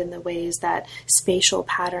interested in the ways that spatial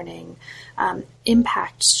patterning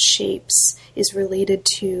impacts shapes, is related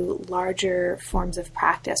to larger forms of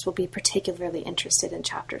practice, will be particularly interested in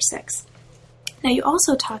Chapter 6. Now, you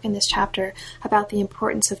also talk in this chapter about the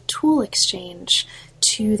importance of tool exchange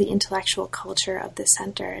to the intellectual culture of the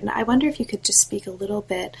center. And I wonder if you could just speak a little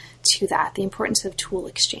bit to that, the importance of tool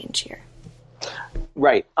exchange here.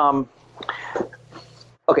 Right.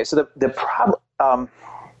 Okay, so the problem...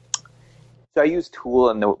 So I use tool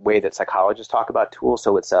in the way that psychologists talk about tools.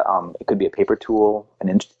 So it's it could be a paper tool,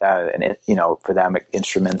 for them,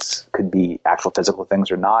 instruments could be actual physical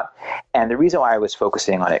things or not. And the reason why I was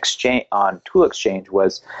focusing on tool exchange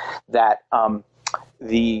was that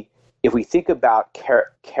if we think about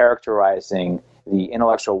characterizing the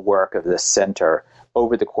intellectual work of the center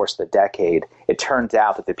over the course of the decade, it turns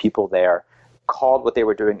out that the people there called what they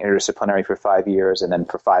were doing interdisciplinary for 5 years, and then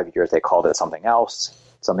for 5 years they called it something else,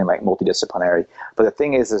 something like multidisciplinary. But the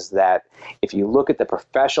thing is that if you look at the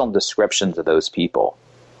professional descriptions of those people,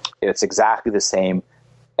 it's exactly the same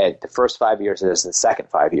at the first 5 years as the second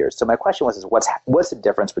 5 years. So my question was, what's the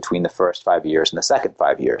difference between the first 5 years and the second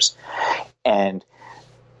 5 years? And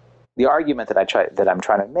the argument that I'm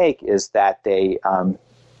trying to make is that in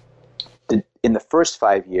the first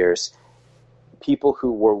 5 years, people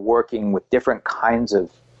who were working with different kinds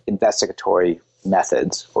of investigatory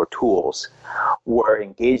methods or tools were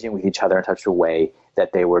engaging with each other in such a way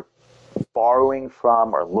that they were borrowing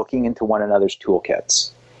from or looking into one another's toolkits,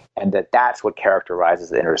 and that's what characterizes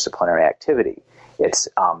the interdisciplinary activity. It's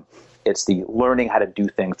the learning how to do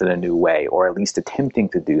things in a new way, or at least attempting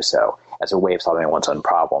to do so as a way of solving one's own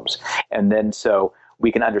problems. And then so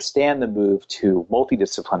we can understand the move to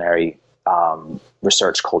multidisciplinary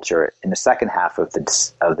research culture in the second half of the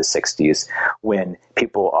 60s, when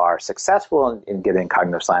people are successful in getting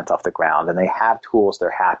cognitive science off the ground, and they have tools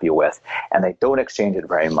they're happy with, and they don't exchange it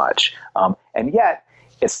very much. And yet,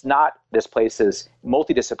 it's not this place is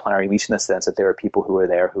multidisciplinary, at least in the sense that there are people who are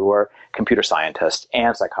there who are computer scientists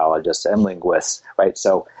and psychologists and linguists, right?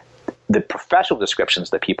 So the professional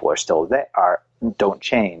descriptions that people are still there don't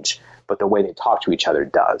change, but the way they talk to each other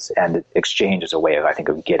does. And exchange is a way of, I think,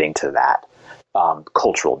 of getting to that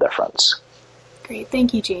cultural difference. Great.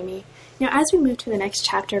 Thank you, Jamie. Now, as we move to the next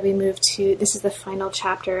chapter, this is the final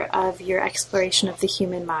chapter of your exploration of the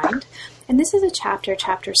human mind. And this is a chapter,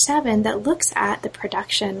 Chapter 7, that looks at the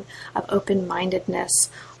production of open-mindedness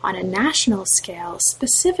on a national scale,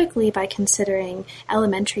 specifically by considering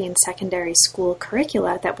elementary and secondary school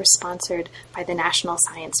curricula that were sponsored by the National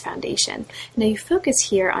Science Foundation. Now, you focus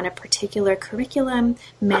here on a particular curriculum,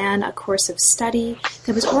 Man, A Course of Study,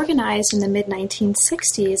 that was organized in the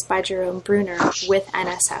mid-1960s by Jerome Bruner with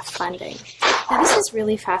NSF funding. Now, this is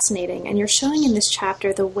really fascinating, and you're showing in this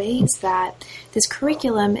chapter the ways that this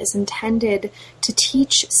curriculum is intended to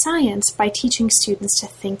teach science by teaching students to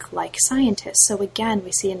think like scientists. So again,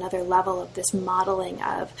 we see another level of this modeling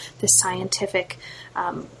of the scientific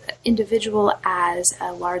individual as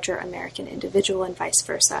a larger American individual and vice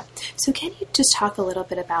versa. So can you just talk a little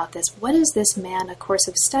bit about this? What is this Man, A Course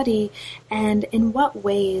of Study, and in what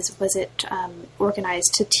ways was it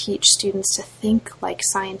organized to teach students to think like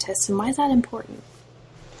scientists, and why is that important?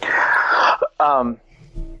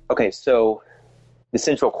 Okay, so the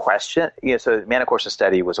central question, so Man, A Course of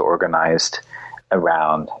Study was organized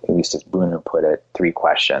around, at least as Bruner put it, 3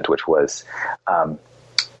 questions, which was,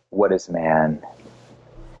 what is man?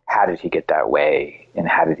 How did he get that way? And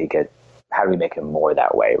how do we make him more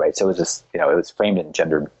that way, right? So it was just, it was framed in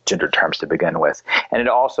gender terms to begin with. And it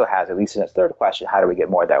also has, at least in its third question, how do we get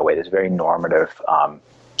more that way? This very normative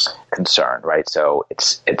concern, right? So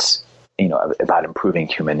it's about improving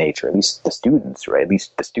human nature, at least the students, right? At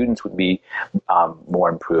least the students would be more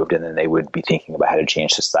improved, and then they would be thinking about how to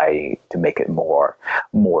change society to make it more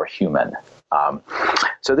human.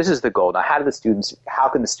 So this is the goal. Now, how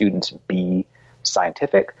can the students be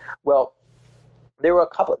scientific? Well, there were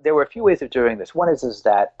a few ways of doing this. One is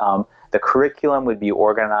that the curriculum would be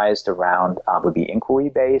organized around, would be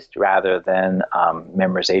inquiry-based rather than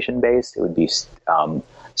memorization-based. It would be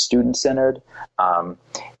student-centered.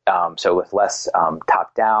 So with less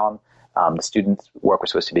top-down, the students' work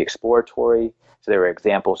was supposed to be exploratory. So there were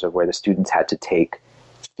examples of where the students had to take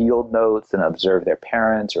field notes and observe their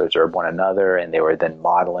parents or observe one another, and they were then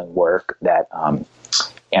modeling work that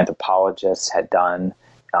anthropologists had done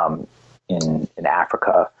in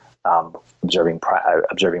Africa, observing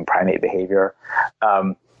primate behavior.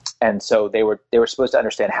 And so they were supposed to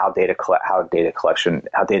understand how data collection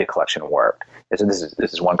worked. And so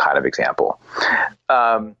this is one kind of example.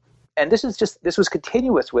 And this was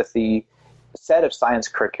continuous with the set of science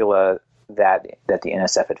curricula that the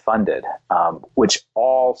NSF had funded, which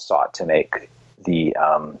all sought to make the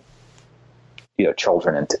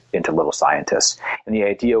children into little scientists. And the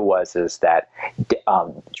idea is that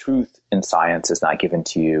truth in science is not given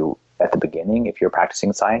to you at the beginning if you're a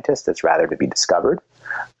practicing scientist. It's rather to be discovered.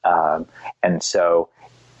 And so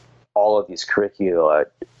all of these curricula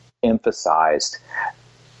emphasized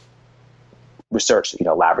research,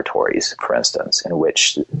 laboratories, for instance, in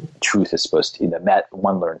which truth is supposed to,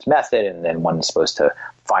 one learns method, and then one is supposed to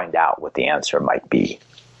find out what the answer might be.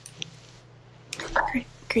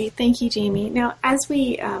 Great. Thank you, Jamie. Now, as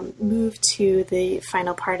we move to the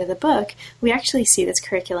final part of the book, we actually see this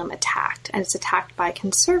curriculum attacked, and it's attacked by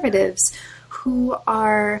conservatives who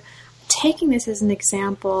are taking this as an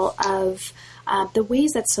example of the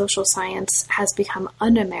ways that social science has become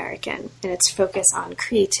un-American in its focus on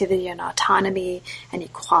creativity and autonomy and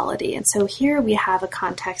equality. And so here we have a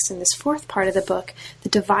context in this fourth part of the book, The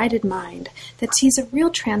Divided Mind, that sees a real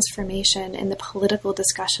transformation in the political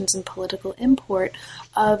discussions and political import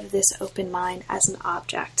of this open mind as an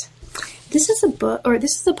object. This is a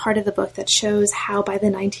part of the book that shows how by the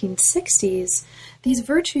 1960s, these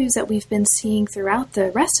virtues that we've been seeing throughout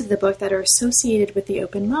the rest of the book that are associated with the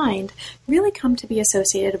open mind really come to be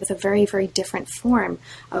associated with a very, very different form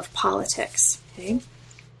of politics. Okay?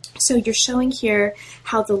 So you're showing here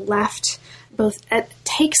how the left both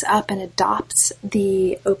takes up and adopts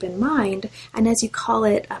the open mind, and as you call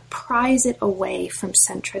it, pries it away from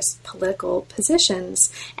centrist political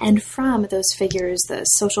positions and from those figures, the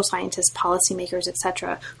social scientists, policymakers,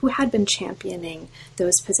 etc., who had been championing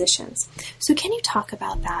those positions. So can you talk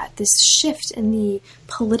about that, this shift in the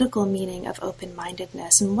political meaning of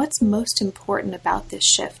open-mindedness, and what's most important about this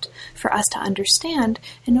shift for us to understand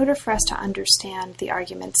in order for us to understand the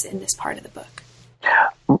arguments in this part of the book?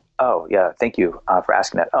 Oh, yeah. Thank you for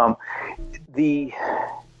asking that.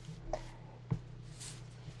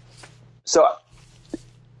 So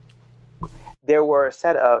there were a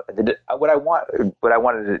set of what I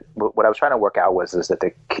was trying to work out is that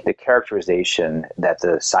the characterization that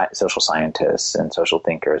the social scientists and social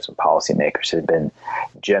thinkers and policymakers had been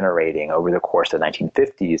generating over the course of the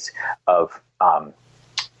 1950s of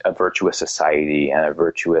a virtuous society and a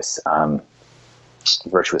virtuous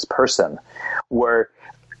person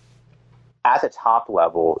at the top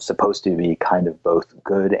level supposed to be kind of both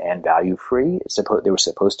good and value free. They were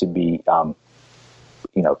supposed to be,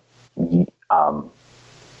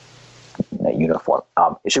 uniform.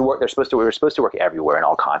 It should work. We were supposed to work everywhere in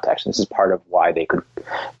all contexts. And this is part of why they could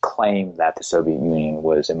claim that the Soviet Union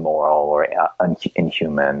was immoral or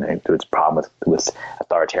inhuman. It was a problem with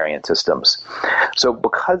authoritarian systems. So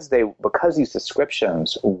because these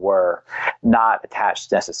descriptions were not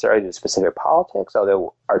attached necessarily to specific politics,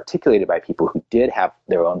 although articulated by people who did have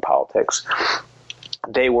their own politics,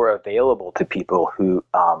 they were available to people who,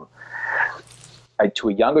 to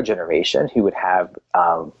a younger generation who would have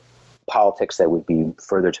politics that would be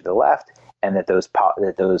further to the left, and that those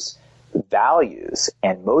values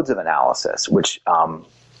and modes of analysis, which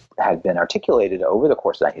had been articulated over the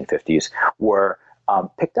course of the 1950s, were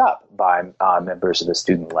picked up by members of the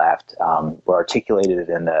student left, were articulated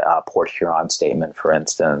in the Port Huron Statement, for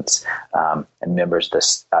instance, and members of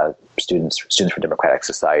the Students for Democratic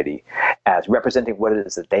Society, as representing what it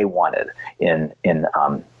is that they wanted in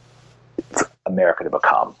America to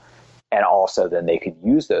become. And also then they could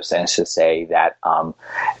use those things to say that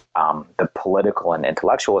the political and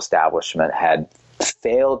intellectual establishment had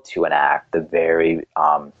failed to enact the very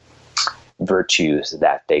virtues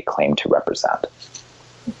that they claimed to represent.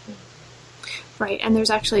 Right, and there's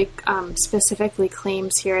actually specifically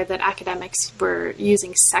claims here that academics were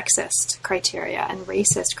using sexist criteria and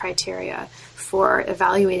racist criteria for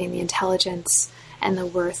evaluating the intelligence and the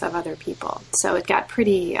worth of other people. So it got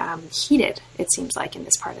pretty heated, it seems like, in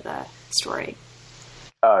this part of the story.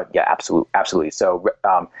 Yeah, absolutely. So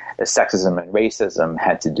the sexism and racism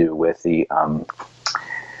had to do with the,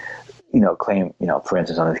 claim, for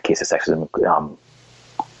instance, on the case of sexism,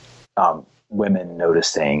 women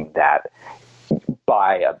noticing that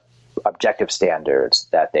by objective standards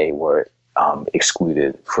that they were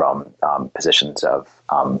excluded from positions of,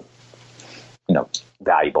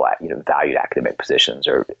 valued academic positions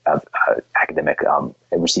or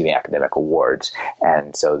receiving academic awards.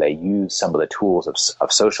 And so they use some of the tools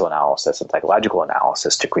of social analysis and psychological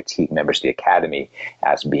analysis to critique members of the academy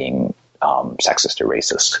as being sexist or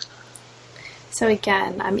racist. So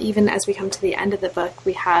again, even as we come to the end of the book,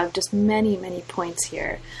 we have just many, many points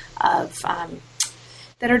here of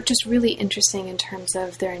that are just really interesting in terms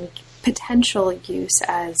of their potential use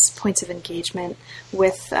as points of engagement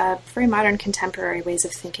with very modern contemporary ways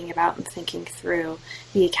of thinking about and thinking through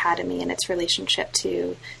the academy and its relationship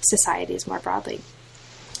to societies more broadly.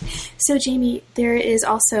 So, Jamie, there is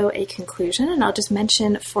also a conclusion, and I'll just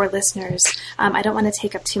mention for listeners, I don't want to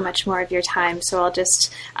take up too much more of your time, so I'll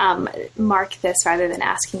just mark this rather than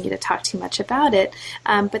asking you to talk too much about it.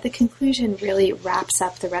 But the conclusion really wraps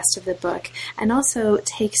up the rest of the book and also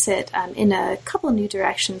takes it in a couple new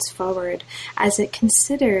directions forward as it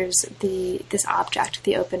considers this object,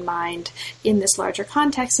 the open mind, in this larger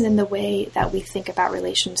context and in the way that we think about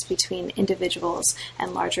relations between individuals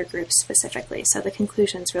and larger groups specifically. So the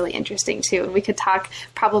conclusion is really interesting too, and we could talk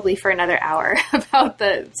probably for another hour about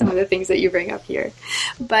some of the things that you bring up here.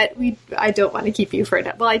 But I don't want to keep you for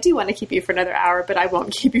I do want to keep you for another hour, but I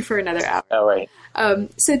won't keep you for another hour. All right.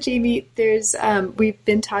 So Jamie, there's we've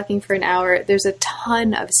been talking for an hour. There's a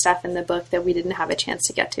ton of stuff in the book that we didn't have a chance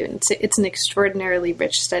to get to, and it's an extraordinarily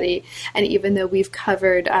rich study. And even though we've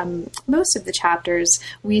covered most of the chapters,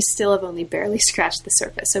 we still have only barely scratched the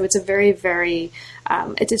surface. So it's a very, very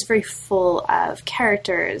it is very full of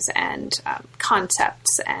characters and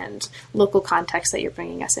concepts and local context that you're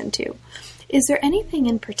bringing us into. Is there anything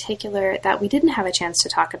in particular that we didn't have a chance to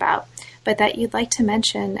talk about, but that you'd like to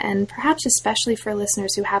mention, and perhaps especially for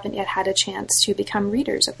listeners who haven't yet had a chance to become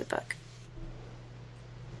readers of the book?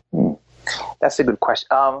 That's a good question.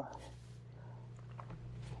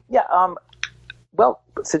 Well,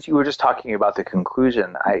 since you were just talking about the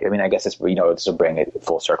conclusion, I guess this will bring it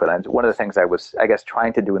full circle. And one of the things I was,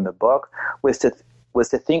 trying to do in the book was to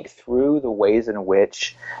think through the ways in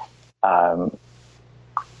which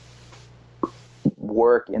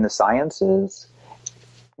work in the sciences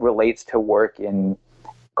relates to work in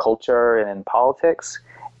culture and in politics.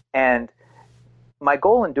 And my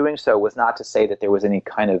goal in doing so was not to say that there was any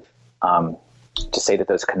kind of to say that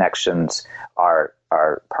those connections are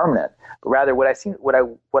permanent, but rather what I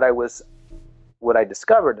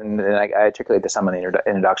discovered, and I articulated this some in the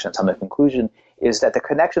introduction, some in the conclusion, is that the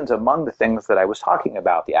connections among the things that I was talking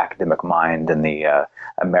about, the academic mind and the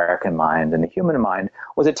American mind and the human mind,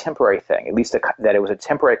 was a temporary thing. At least that it was a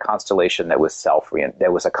temporary constellation that was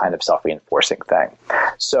a kind of self-reinforcing thing.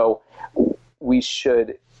 So we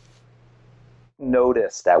should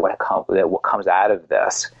notice that what comes out of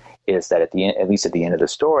this is that at least at the end of the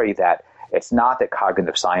story, that it's not that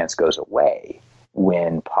cognitive science goes away.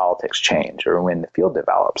 when politics change or when the field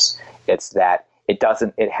develops. It's that it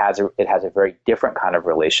has a very different kind of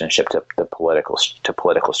relationship to political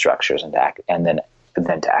structures and then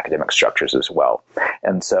to academic structures as well.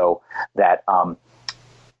 And so that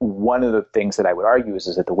one of the things that I would argue is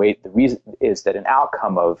that the reason is that an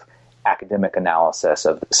outcome of academic analysis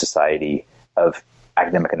of society, of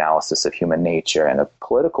academic analysis of human nature, and of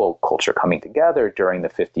political culture coming together during the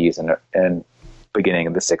 50s and beginning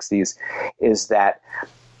of the 60s is that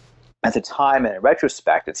at the time and in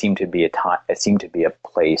retrospect, it seemed to be a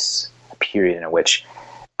period in which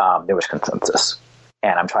there was consensus.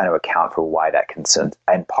 And I'm trying to account for why that consensus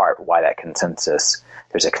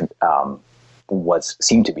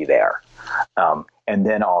seemed to be there. And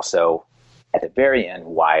then also at the very end,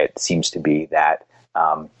 why it seems to be that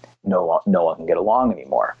no one can get along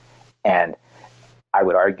anymore. And I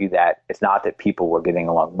would argue that it's not that people were getting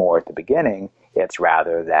along more at the beginning, it's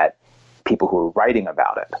rather that people who were writing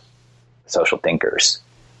about it, social thinkers,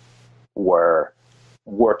 were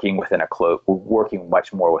working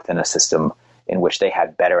much more within a system in which they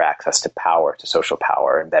had better access to power, to social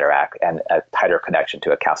power, and and a tighter connection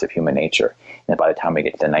to accounts of human nature. And by the time we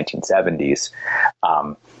get to the 1970s,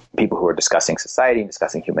 people who are discussing society and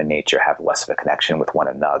discussing human nature have less of a connection with one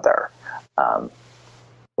another.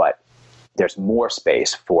 But there's more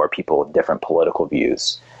space for people with different political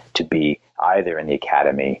views to be either in the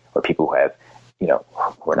academy, or people who have,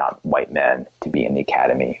 who are not white men to be in the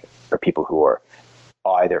academy, or people who are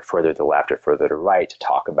either further to the left or further to the right to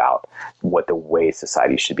talk about what the way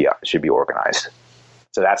society should be organized.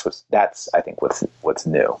 So that's I think what's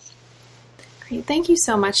new. Great. Thank you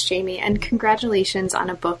so much, Jamie, and congratulations on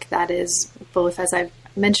a book that is both, as I've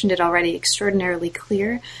mentioned it already, extraordinarily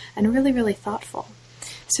clear and really, really thoughtful.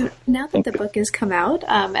 So now that the book has come out,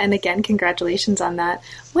 and again, congratulations on that,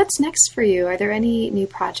 what's next for you? Are there any new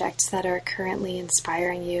projects that are currently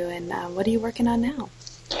inspiring you, and what are you working on now?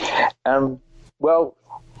 Well,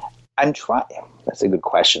 I'm trying. That's a good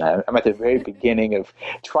question. I'm at the very beginning of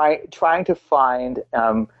trying to find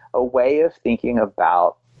a way of thinking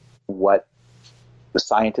about what the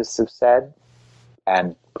scientists have said,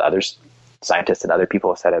 and scientists and other people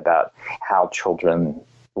have said about how children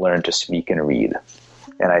learn to speak and read.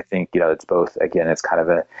 And I think, it's both, again, it's kind of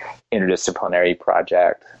an interdisciplinary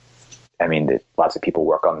project. I mean, lots of people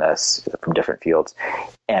work on this from different fields,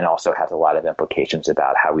 and also has a lot of implications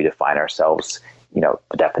about how we define ourselves, the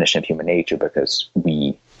definition of human nature, because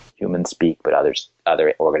we humans speak, but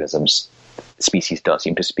other organisms, species don't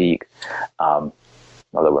seem to speak.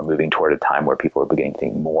 Although we're moving toward a time where people are beginning to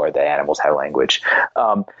think more that animals have language.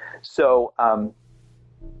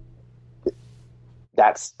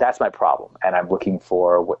 That's my problem, and I'm looking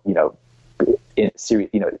for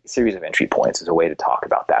series of entry points as a way to talk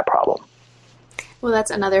about that problem. Well,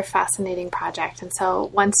 that's another fascinating project, and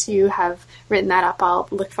so once you have written that up, I'll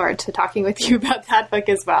look forward to talking with you about that book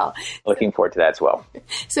as well. Looking forward to that as well.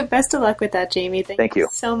 So best of luck with that, Jamie. Thank you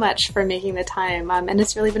so much for making the time, and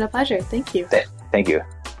it's really been a pleasure. Thank you. Thank you.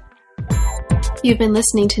 You've been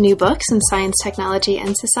listening to New Books in Science, Technology,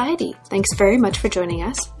 and Society. Thanks very much for joining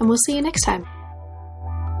us, and we'll see you next time.